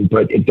myelin,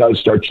 but it does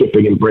start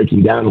chipping and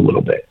breaking down a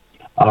little bit.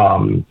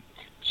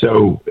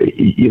 So,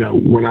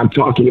 when I'm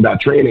talking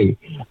about training,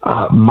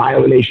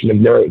 myelination of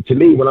nerves, to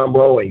me, when I'm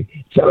rolling,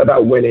 it's not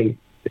about winning.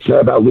 It's not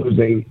about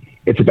losing.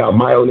 It's about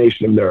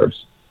myelination of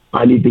nerves.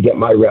 I need to get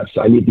my reps.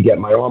 I need to get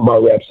my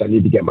armbar reps. I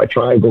need to get my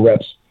triangle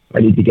reps.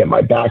 I need to get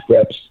my back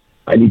reps.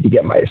 I need to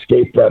get my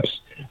escape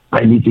reps.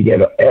 I need to get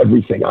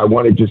everything. I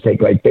want to just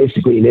take like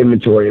basically an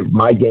inventory of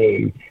my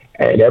game.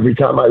 And every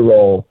time I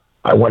roll,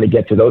 I want to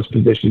get to those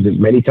positions as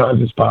many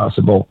times as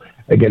possible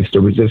against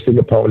a resisting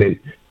opponent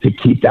to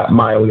keep that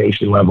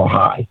myelination level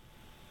high.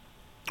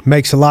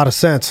 Makes a lot of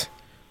sense.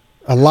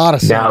 A lot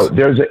of sense.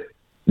 Now,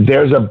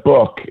 there's a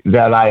book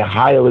that I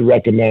highly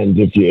recommend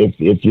if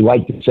you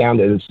like the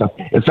sound of this stuff.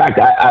 In fact,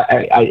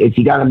 I if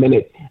you got a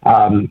minute,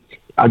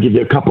 I'll give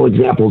you a couple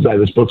examples out of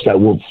this book that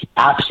will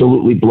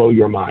absolutely blow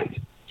your mind.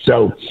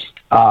 So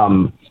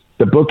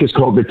the book is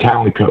called The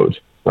Talent Code,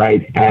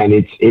 right? And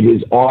it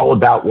is all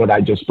about what I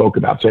just spoke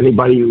about. So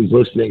anybody who's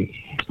listening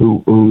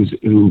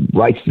who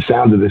likes the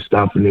sound of this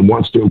stuff and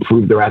wants to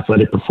improve their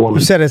athletic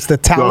performance. You said it's The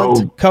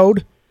Talent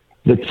Code?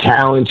 The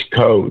Talent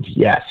Code,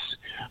 yes.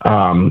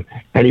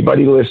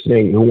 Anybody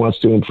listening who wants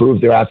to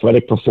improve their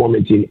athletic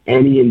performance in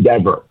any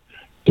endeavor,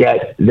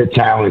 get The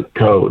Talent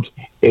Code.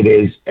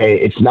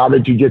 It's not a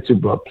jiu-jitsu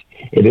book.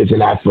 It is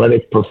an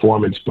athletic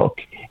performance book.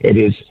 It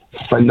is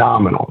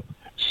phenomenal.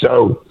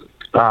 So,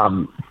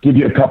 give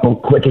you a couple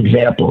quick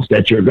examples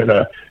that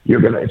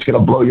it's gonna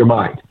blow your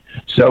mind.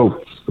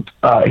 So,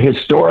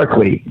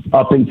 historically,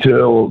 up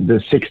until the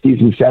 60s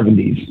and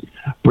 70s,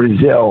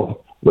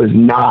 Brazil was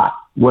not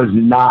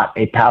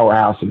a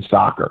powerhouse in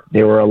soccer.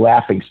 They were a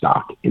laughing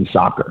stock in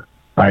soccer,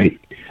 right?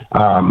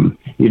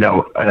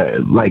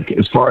 Like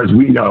as far as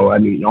we know, I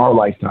mean, our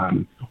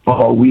lifetime,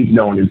 all we've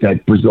known is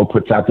that Brazil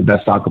puts out the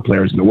best soccer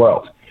players in the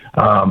world.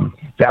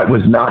 That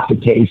was not the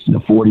case in the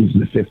 40s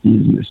and the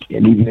 50s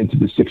and even into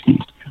the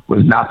 60s.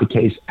 Was not the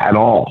case at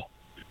all.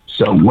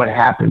 So what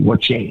happened?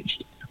 What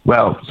changed?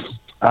 Well,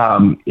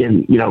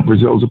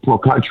 Brazil's a poor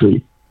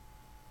country.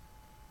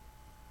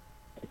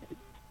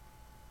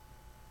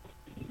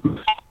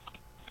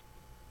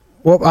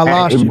 Well, I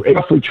lost you.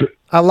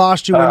 I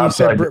lost you when you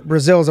said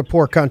Brazil's a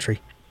poor country.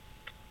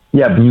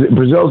 Yeah,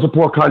 Brazil's a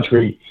poor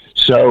country.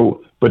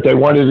 So, but they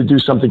wanted to do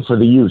something for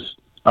the youth.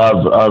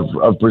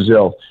 of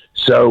Brazil.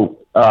 So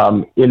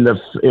in the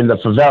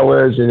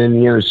favelas and in the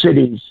inner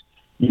cities,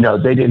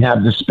 they didn't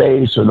have the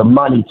space or the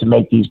money to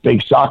make these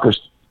big soccer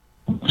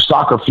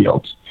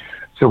fields.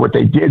 So what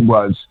they did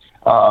was,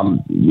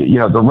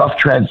 the rough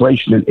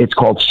translation, it's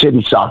called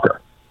city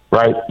soccer,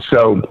 right?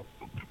 So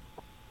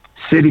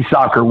city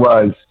soccer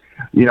was,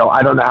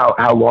 I don't know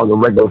how long a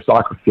regular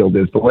soccer field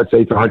is, but let's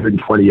say it's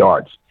 120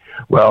 yards.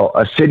 Well,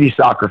 a city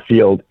soccer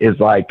field is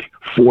like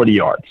 40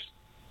 yards,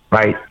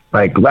 right?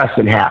 Like less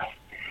than half.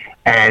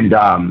 And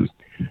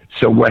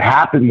so what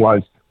happened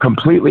was,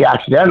 completely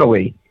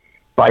accidentally,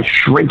 by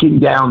shrinking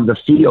down the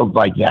field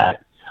like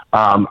that,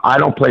 I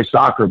don't play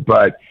soccer,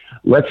 but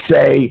let's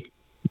say,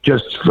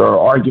 just for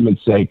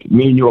argument's sake,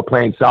 me and you are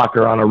playing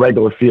soccer on a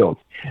regular field.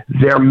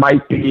 There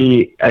might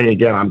be, and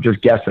again, I'm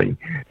just guessing,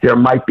 there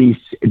might be,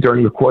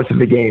 during the course of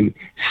the game,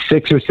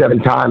 6 or 7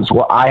 times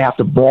where I have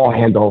to ball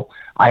handle.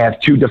 I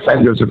have 2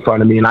 defenders in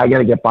front of me, and I got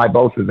to get by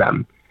both of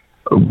them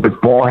with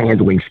ball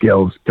handling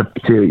skills to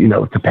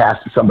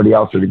pass to somebody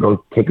else or to go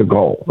kick a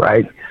goal,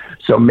 right?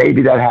 So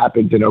maybe that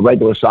happens in a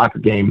regular soccer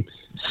game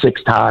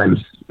 6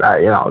 times,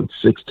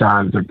 6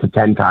 times or to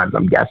 10 times,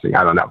 I'm guessing.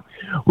 I don't know.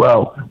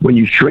 Well, when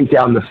you shrink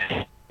down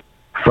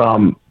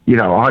from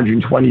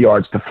 120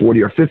 yards to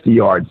 40 or 50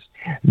 yards,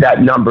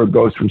 that number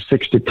goes from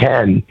 6 to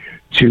 10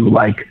 to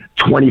like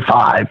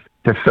 25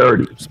 to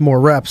 30. It's more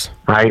reps,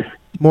 right?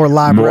 More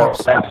live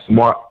reps,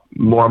 more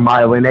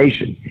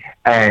myelination.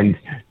 And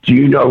do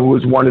you know who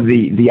was one of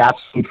the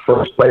absolute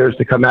first players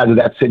to come out of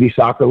that city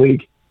soccer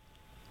league?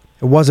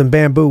 It wasn't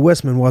Bamboo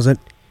Wisman, was it?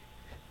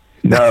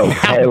 No,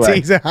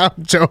 Pele.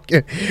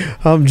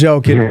 I'm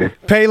joking.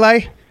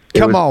 Pele,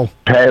 come on.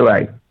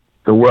 Pele,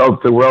 the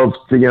world's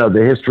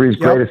the history's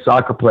greatest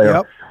soccer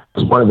player,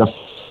 was one of the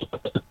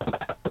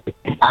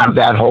out of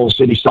that whole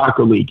city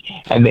soccer league,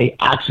 and they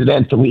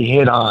accidentally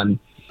hit on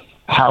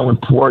how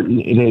important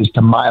it is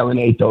to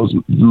myelinate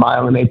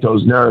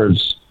those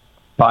nerves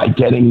by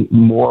getting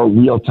more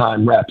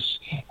real-time reps.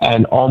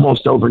 And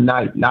almost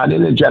overnight, not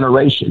in a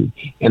generation,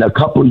 in a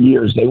couple of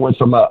years, they went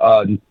from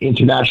an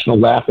international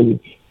laughing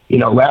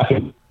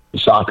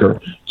soccer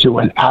to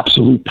an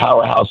absolute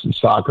powerhouse in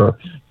soccer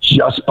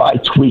just by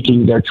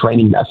tweaking their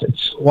training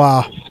methods.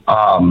 Wow.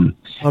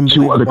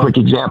 2 other quick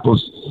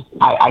examples.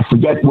 I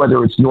forget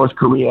whether it's North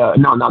Korea.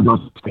 No, not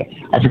North Korea.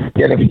 I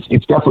forget if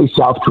it's definitely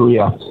South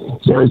Korea.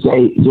 There's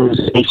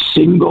a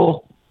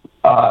single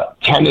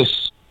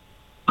tennis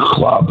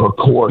club or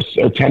course,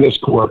 a tennis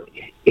court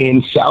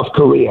in South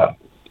Korea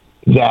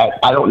that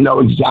I don't know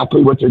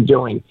exactly what they're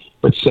doing,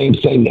 but same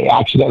thing. They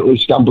accidentally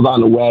stumbled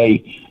on a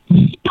way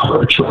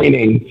per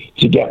training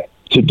to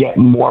get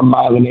more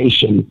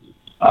myelination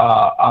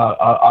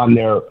on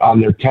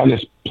their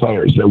tennis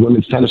players, their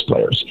women's tennis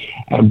players.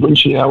 And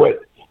wouldn't you know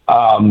it,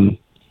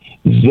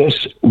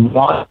 this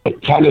one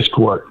tennis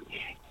court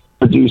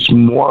produced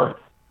more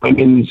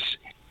women's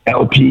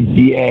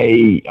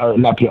LPGA, or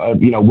not,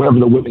 whatever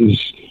the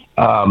women's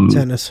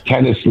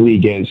tennis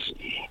league is.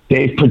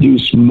 They've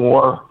produced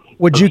more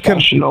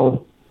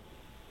professional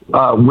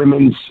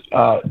women's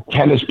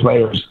tennis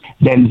players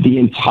than the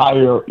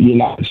entire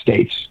United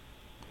States.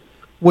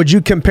 Would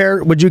you compare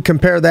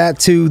that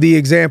to the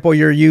example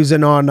you're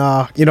using on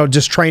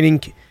just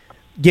training,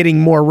 getting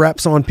more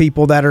reps on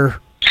people that are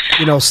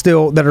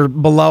still that are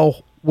below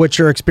what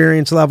your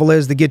experience level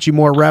is to get you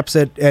more reps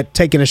at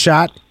taking a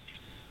shot?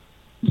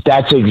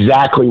 That's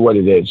exactly what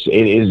it is.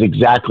 It is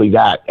exactly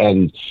that.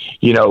 And,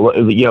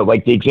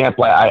 like the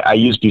example I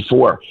used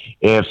before,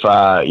 if,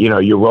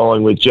 you're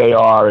rolling with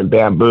JR and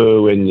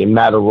Bamboo and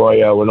Matt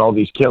Arroyo and all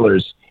these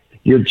killers,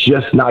 you're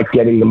just not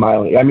getting the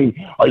mileage. I mean,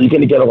 are you going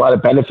to get a lot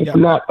of benefit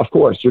from that? Of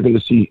course. You're going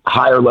to see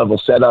higher level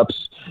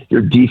setups. Your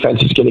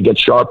defense is going to get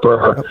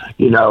sharper.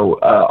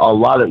 A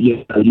lot of,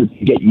 you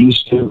get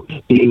used to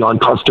being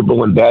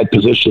uncomfortable in bad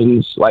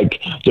positions.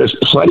 Like, there's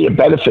plenty of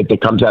benefit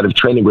that comes out of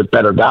training with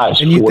better guys.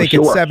 And you think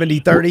it's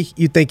 70-30?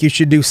 You think you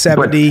should do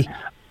 70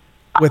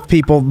 with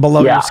people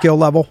below your skill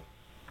level?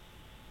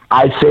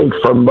 I think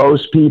for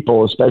most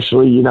people,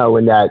 especially, in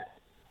that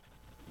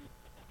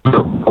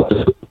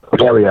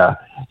area,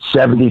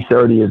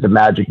 70-30 is the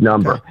magic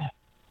number.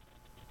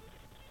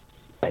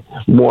 Okay.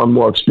 More and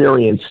more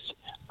experienced,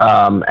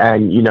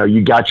 and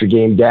you got your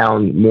game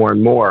down more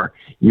and more,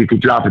 you could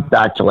drop it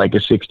back to like a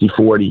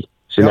 60-40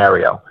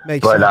 scenario.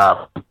 Makes sense.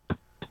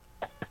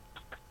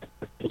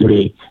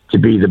 To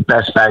be the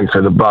best bang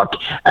for the buck.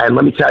 And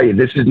let me tell you,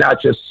 this is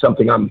not just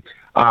something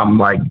I'm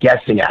like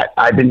guessing at.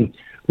 I've been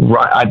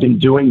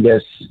doing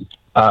this.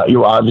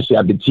 Obviously,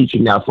 I've been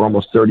teaching now for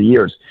almost 30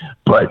 years,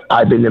 but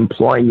I've been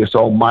employing this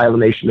whole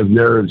myelination of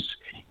nerves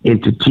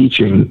into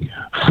teaching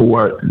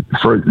for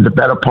the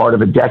better part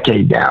of a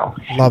decade now.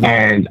 Love it.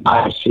 And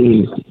I've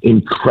seen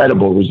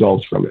incredible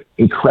results from it.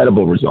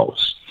 Incredible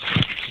results.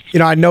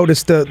 I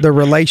noticed the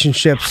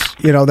relationships,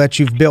 that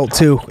you've built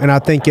too. And I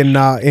think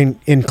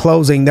in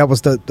closing, that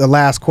was the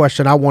last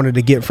question I wanted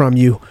to get from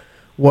you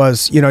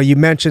was, you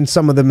mentioned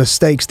some of the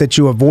mistakes that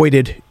you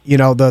avoided,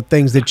 the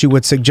things that you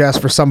would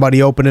suggest for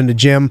somebody opening the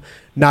gym,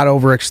 not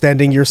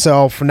overextending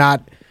yourself,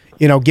 not,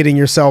 getting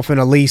yourself in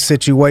a lease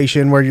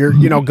situation where you're,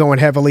 going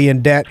heavily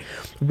in debt.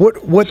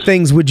 What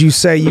things would you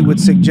say you would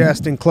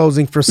suggest in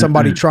closing for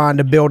somebody trying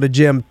to build a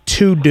gym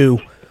to do?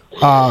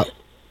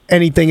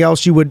 Anything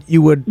else you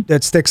would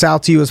that sticks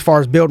out to you as far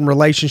as building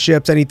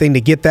relationships? Anything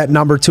to get that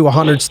number to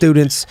 100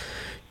 students,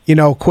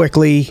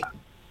 quickly?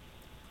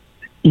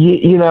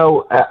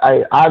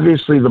 I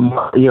obviously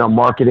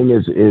marketing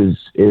is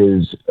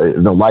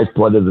the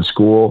lifeblood of the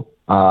school.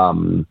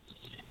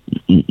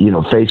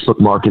 Facebook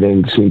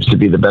marketing seems to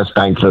be the best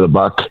bang for the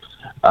buck.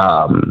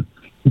 I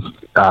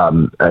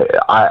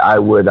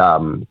would,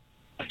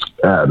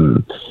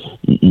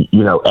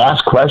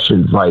 ask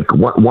questions. Like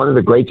one of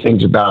the great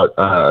things about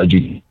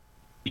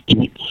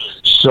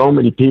so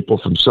many people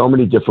from so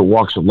many different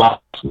walks of life,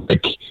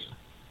 like,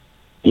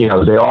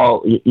 they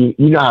all, you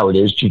know how it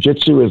is.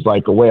 Jiu-jitsu is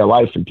like a way of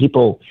life, and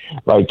people,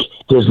 like,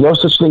 there's no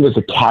such thing as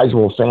a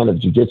casual fan of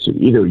jiu-jitsu.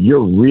 Either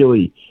you're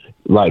really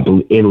like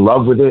in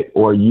love with it,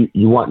 or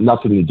you want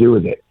nothing to do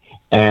with it.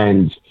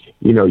 And,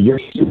 your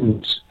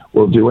students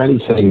will do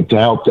anything to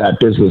help that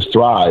business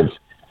thrive,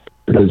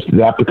 because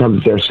that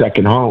becomes their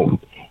second home.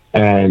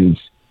 And,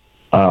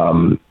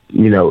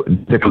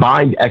 the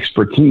combined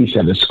expertise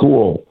at a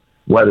school,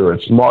 whether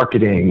it's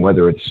marketing,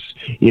 whether it's,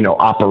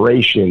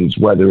 operations,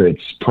 whether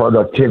it's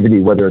productivity,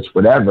 whether it's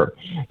whatever,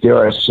 there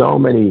are so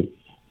many,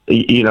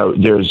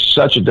 there's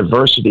such a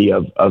diversity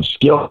of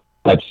skill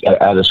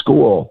at a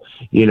school.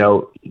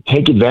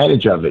 Take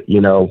advantage of it,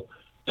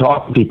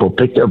 talk to people,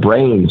 pick their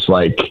brains,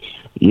 like,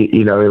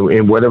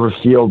 in whatever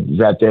field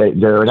that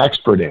they're an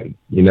expert in.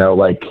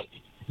 Like,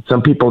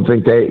 some people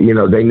think they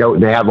know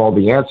they have all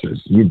the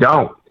answers. You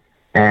don't.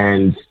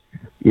 And,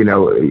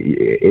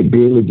 it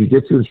being a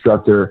jiu-jitsu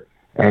instructor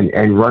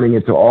and running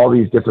into all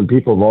these different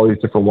people of all these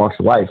different walks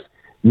of life,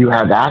 you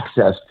have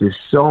access to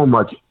so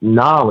much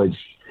knowledge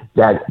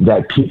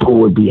that people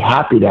would be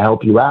happy to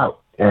help you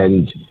out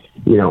and,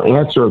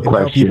 answer a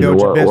question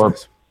or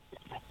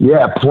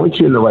point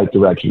you in the right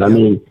direction. Yeah. I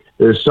mean,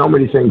 there's so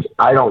many things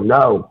I don't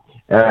know,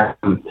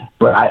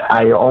 but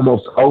I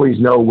almost always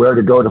know where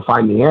to go to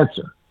find the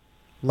answer.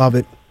 Love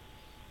it.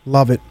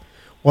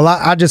 Well,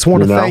 I just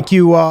want to thank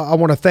you. I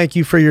want to thank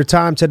you for your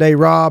time today,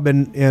 Rob,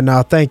 and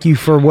thank you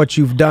for what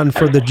you've done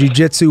for the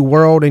jiu-jitsu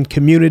world and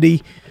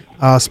community,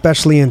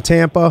 especially in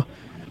Tampa.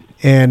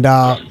 And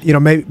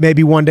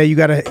maybe one day you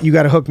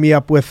gotta hook me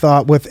up with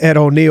Ed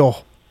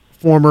O'Neill,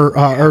 former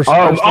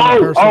Erskine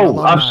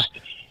alumni.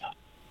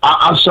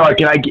 I'm sorry.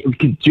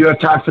 Do you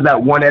have time for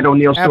that one Ed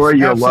O'Neill story?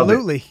 You'll love it.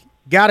 Absolutely.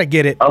 Gotta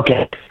get it.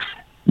 Okay.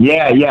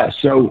 Yeah.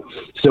 So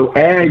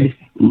Ed,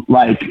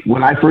 like,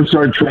 when I first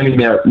started training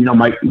there, I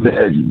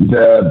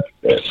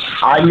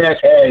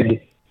met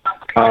Ed,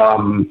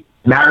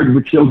 Married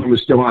with Children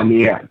was still on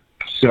the air.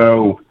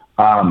 So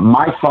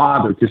my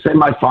father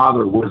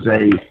was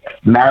a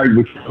Married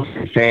with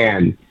Children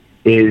fan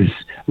is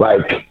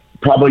like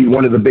probably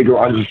one of the bigger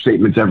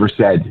understatements ever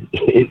said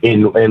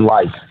in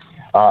life.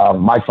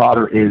 My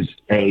father was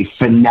a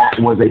fanatic.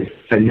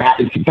 In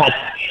fact,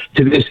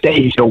 to this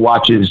day, he still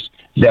watches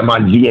them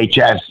on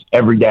VHS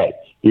every day.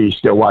 He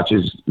still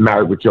watches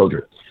Married with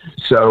Children.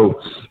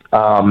 So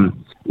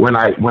when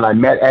I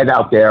met Ed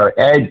out there,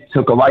 Ed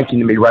took a liking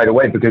to me right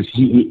away because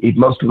he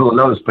most people don't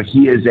know this, but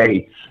he is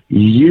a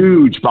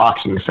huge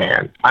boxing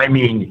fan. I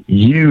mean,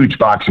 huge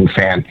boxing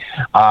fan.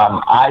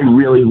 I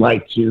really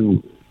like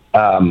to.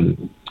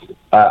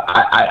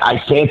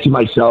 I fancy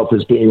myself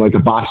as being like a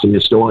boxing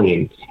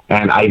historian,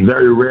 and I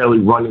very rarely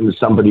run into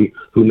somebody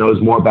who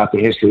knows more about the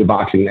history of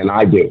boxing than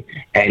I do.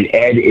 And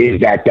Ed is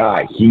that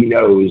guy. He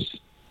knows.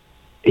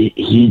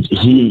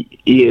 He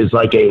is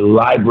like a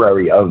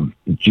library of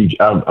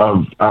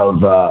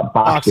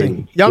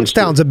boxing.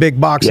 Youngstown's a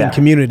big boxing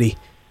community.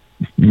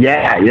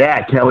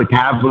 Yeah. Kelly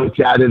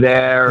Pavlik's out of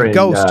there. And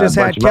Ghost just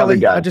had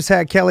Kelly. I just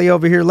had Kelly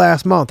over here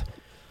last month.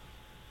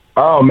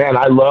 Oh man,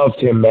 I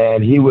loved him,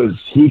 man. He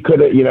could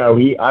have,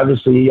 he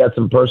obviously had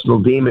some personal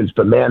demons,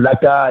 but man,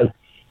 that guy,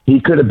 he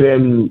could have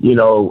been,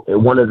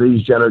 one of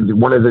this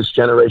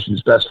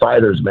generation's best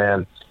fighters,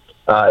 man.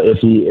 If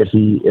he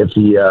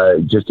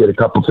just did a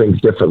couple things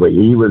differently.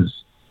 He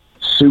was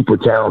super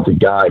talented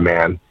guy,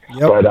 man.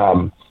 Yep.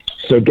 But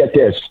so get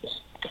this,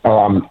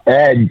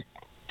 Ed.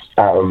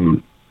 I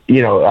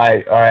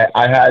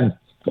had,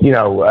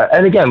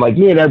 and again, like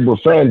me and Ed were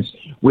friends.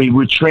 We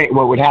would train.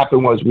 What would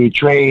happen was we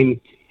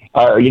train.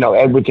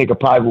 Ed would take a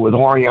private with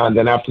Horion.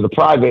 Then after the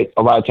private,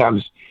 a lot of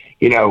times,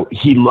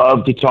 he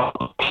loved to talk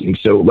boxing.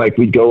 So like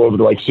we'd go over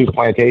to like Sioux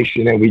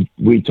Plantation and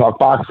we'd talk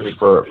boxing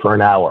for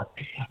an hour,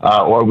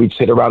 or we'd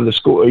sit around the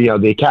school,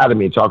 the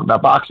academy and talk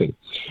about boxing.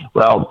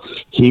 Well,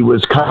 he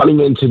was coming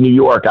into New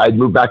York. I'd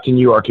moved back to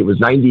New York. It was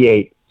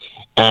 '98,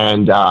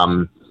 and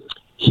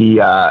he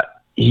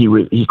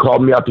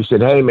called me up. He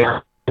said, "Hey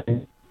man,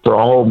 for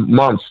a whole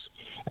month,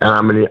 and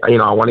I'm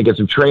gonna, I want to get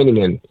some training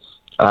in.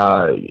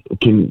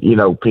 Can we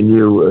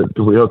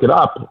hook it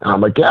up?" And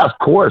I'm like, "Yeah, of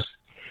course."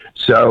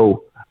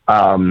 So,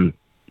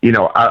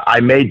 I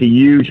made the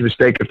huge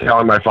mistake of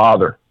telling my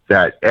father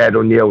that Ed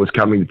O'Neill was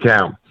coming to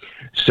town.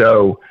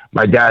 So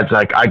My dad's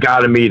like, I got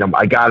to meet him.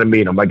 I got to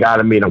meet him. I got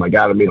to meet him. I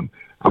got to meet him.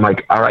 I'm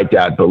like, all right,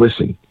 Dad, but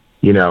listen,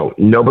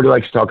 nobody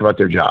likes to talk about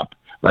their job.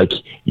 Like,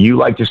 you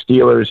like the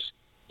Steelers.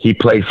 He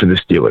played for the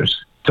Steelers.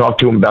 Talk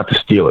to him about the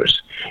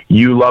Steelers.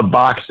 You love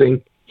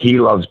boxing. He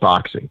loves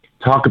boxing.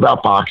 Talk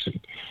about boxing.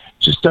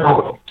 Just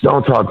don't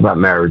talk about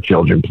married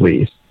children,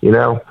 please.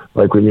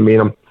 Like when you meet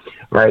them,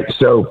 right?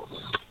 So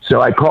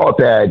I call up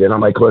Ed, and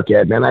I'm like, look,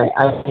 Ed, man,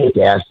 I hate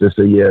to ask this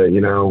of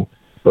you,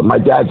 but my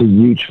dad's a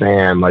huge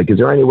fan. Like, is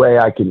there any way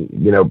I can,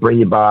 bring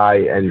you by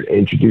and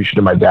introduce you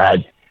to my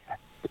dad?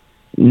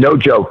 No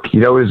joke. You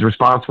know what his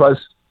response was?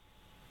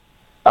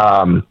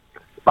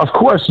 Of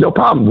course, no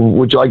problem.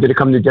 Would you like me to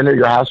come to dinner at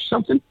your house or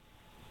something?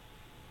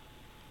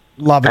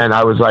 Love it. And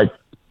I was like,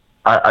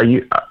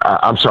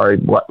 I'm sorry,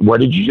 what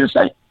did you just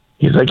say?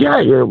 He's like,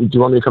 yeah, do you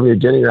want me to come to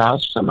dinner at your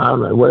house or something? I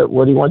don't know.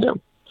 What do you want to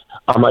do?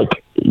 I'm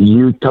like,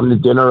 you come to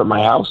dinner at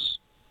my house?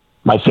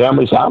 My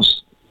family's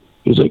house?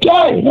 He's like,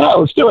 yeah,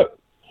 let's do it.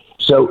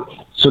 So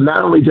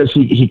not only does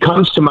he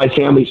comes to my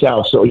family's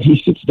house, so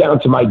he sits down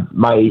to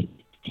my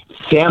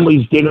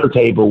family's dinner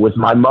table with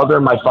my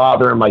mother, my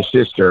father, and my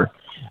sister.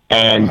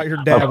 And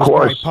your dad of was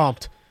course,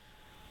 probably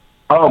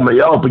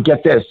pumped. But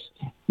get this.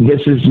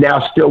 This is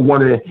now still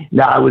one of the.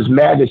 Now, I was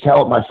mad as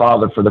hell at my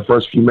father for the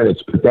first few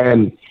minutes, but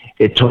then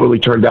it totally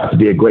turned out to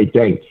be a great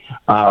thing.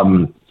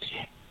 After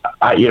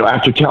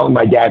telling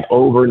my dad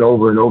over and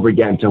over and over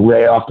again to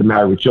lay off the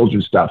married with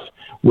children stuff,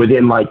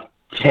 within like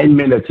 10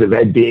 minutes of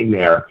Ed being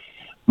there,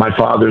 my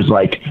father's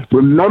like,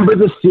 remember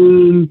the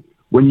scene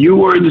when you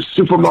were in the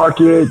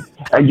supermarket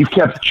and you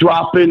kept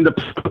dropping the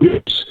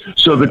boobs,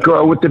 so the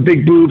girl with the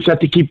big boobs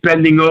had to keep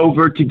bending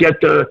over to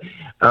get the.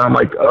 I'm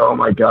like, oh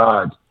my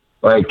God.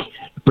 Like,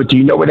 but do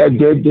you know what Ed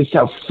did? This is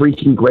how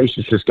freaking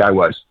gracious this guy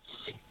was.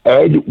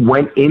 Ed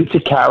went into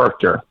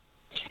character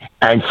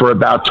and for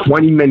about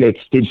 20 minutes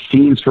did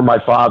scenes for my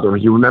father.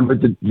 He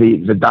remembered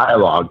the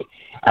dialogue,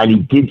 and he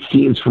did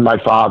scenes for my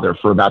father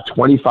for about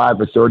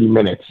 25 or 30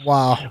 minutes.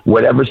 Wow.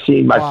 Whatever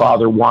scene my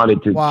father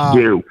wanted to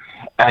do.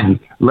 And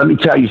let me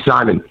tell you,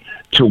 Simon,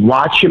 to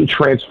watch him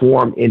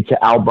transform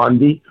into Al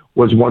Bundy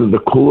was one of the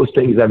coolest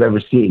things I've ever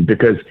seen,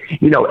 because,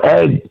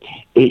 Ed,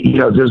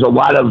 there's a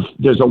lot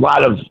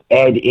of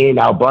Ed in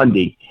Al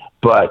Bundy,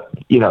 but,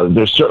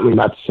 they're certainly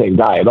not the same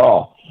guy at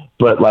all.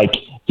 But like,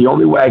 the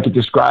only way I could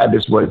describe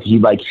this was he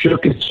like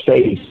shook his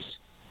face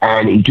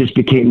and he just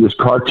became this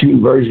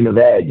cartoon version of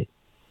Ed,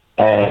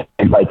 and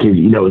like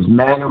his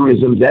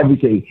mannerisms,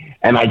 everything.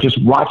 And I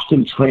just watched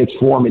him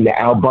transform into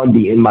Al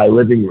Bundy in my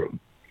living room.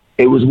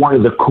 It was one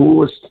of the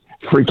coolest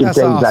freaking things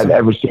awesome. I've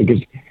ever seen,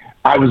 because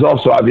I was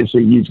also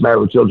obviously a huge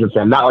Married with Children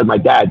fan, not like my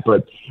dad,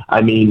 but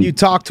I mean. You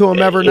talk to him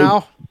ever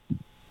now?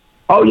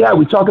 Oh yeah,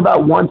 we talk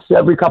about once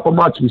every couple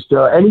months. We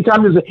still,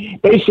 anytime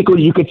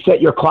basically you could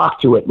set your clock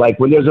to it. Like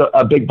when there's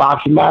a big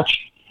boxing match,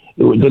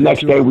 the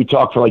next day we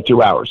talk for like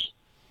 2 hours,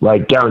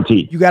 like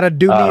guaranteed. You got to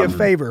do me a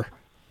favor.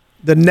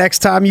 The next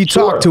time you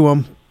talk to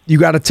him, you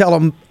got to tell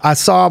him I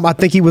saw him. I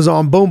think he was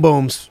on Boom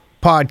Boom's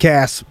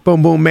podcast,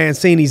 Boom Boom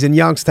Mancini's in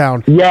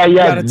Youngstown. Yeah. You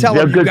got to tell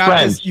him good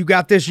friends. you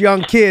got this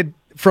young kid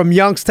from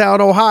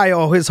Youngstown,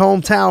 Ohio, his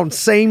hometown,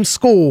 same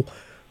school,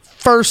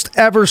 first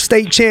ever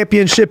state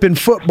championship in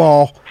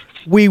football.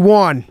 We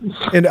won,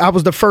 and I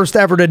was the first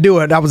ever to do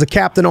it. I was a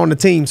captain on the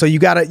team, so you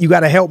gotta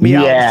help me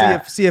out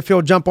and see if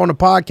he'll jump on the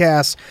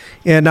podcast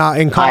and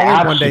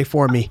call in one day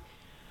for me.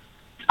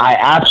 I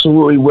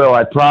absolutely will.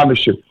 I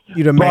promise you.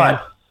 You the man.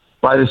 But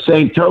by the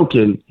same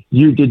token,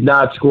 you did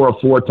not score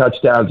 4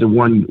 touchdowns in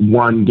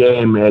one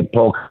game at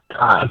Polk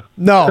High.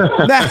 No,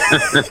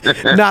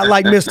 not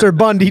like Mr.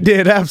 Bundy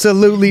did.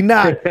 Absolutely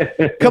not.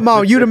 Come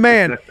on, you the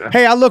man.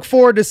 Hey, I look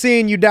forward to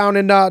seeing you down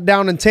in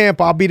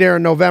Tampa. I'll be there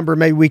in November.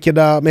 Maybe we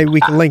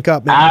can link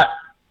up, man.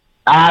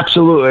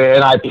 Absolutely,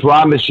 and I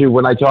promise you,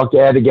 when I talk to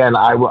Ed again,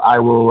 I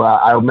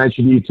will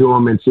mention you to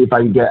him and see if I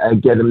can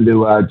get him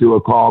to do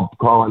a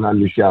call in on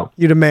your show.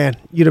 You the man.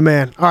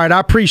 All right, I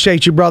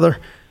appreciate you, brother.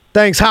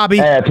 Thanks, Hobby.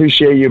 Hey, I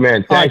appreciate you,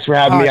 man. Thanks for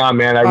having me on,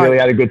 man. I really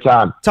had a good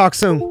time. Talk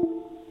soon.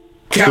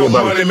 Count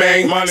money,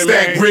 man.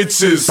 Stack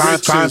riches.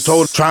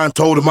 Trying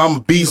told him I'm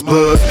a beast,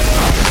 bud.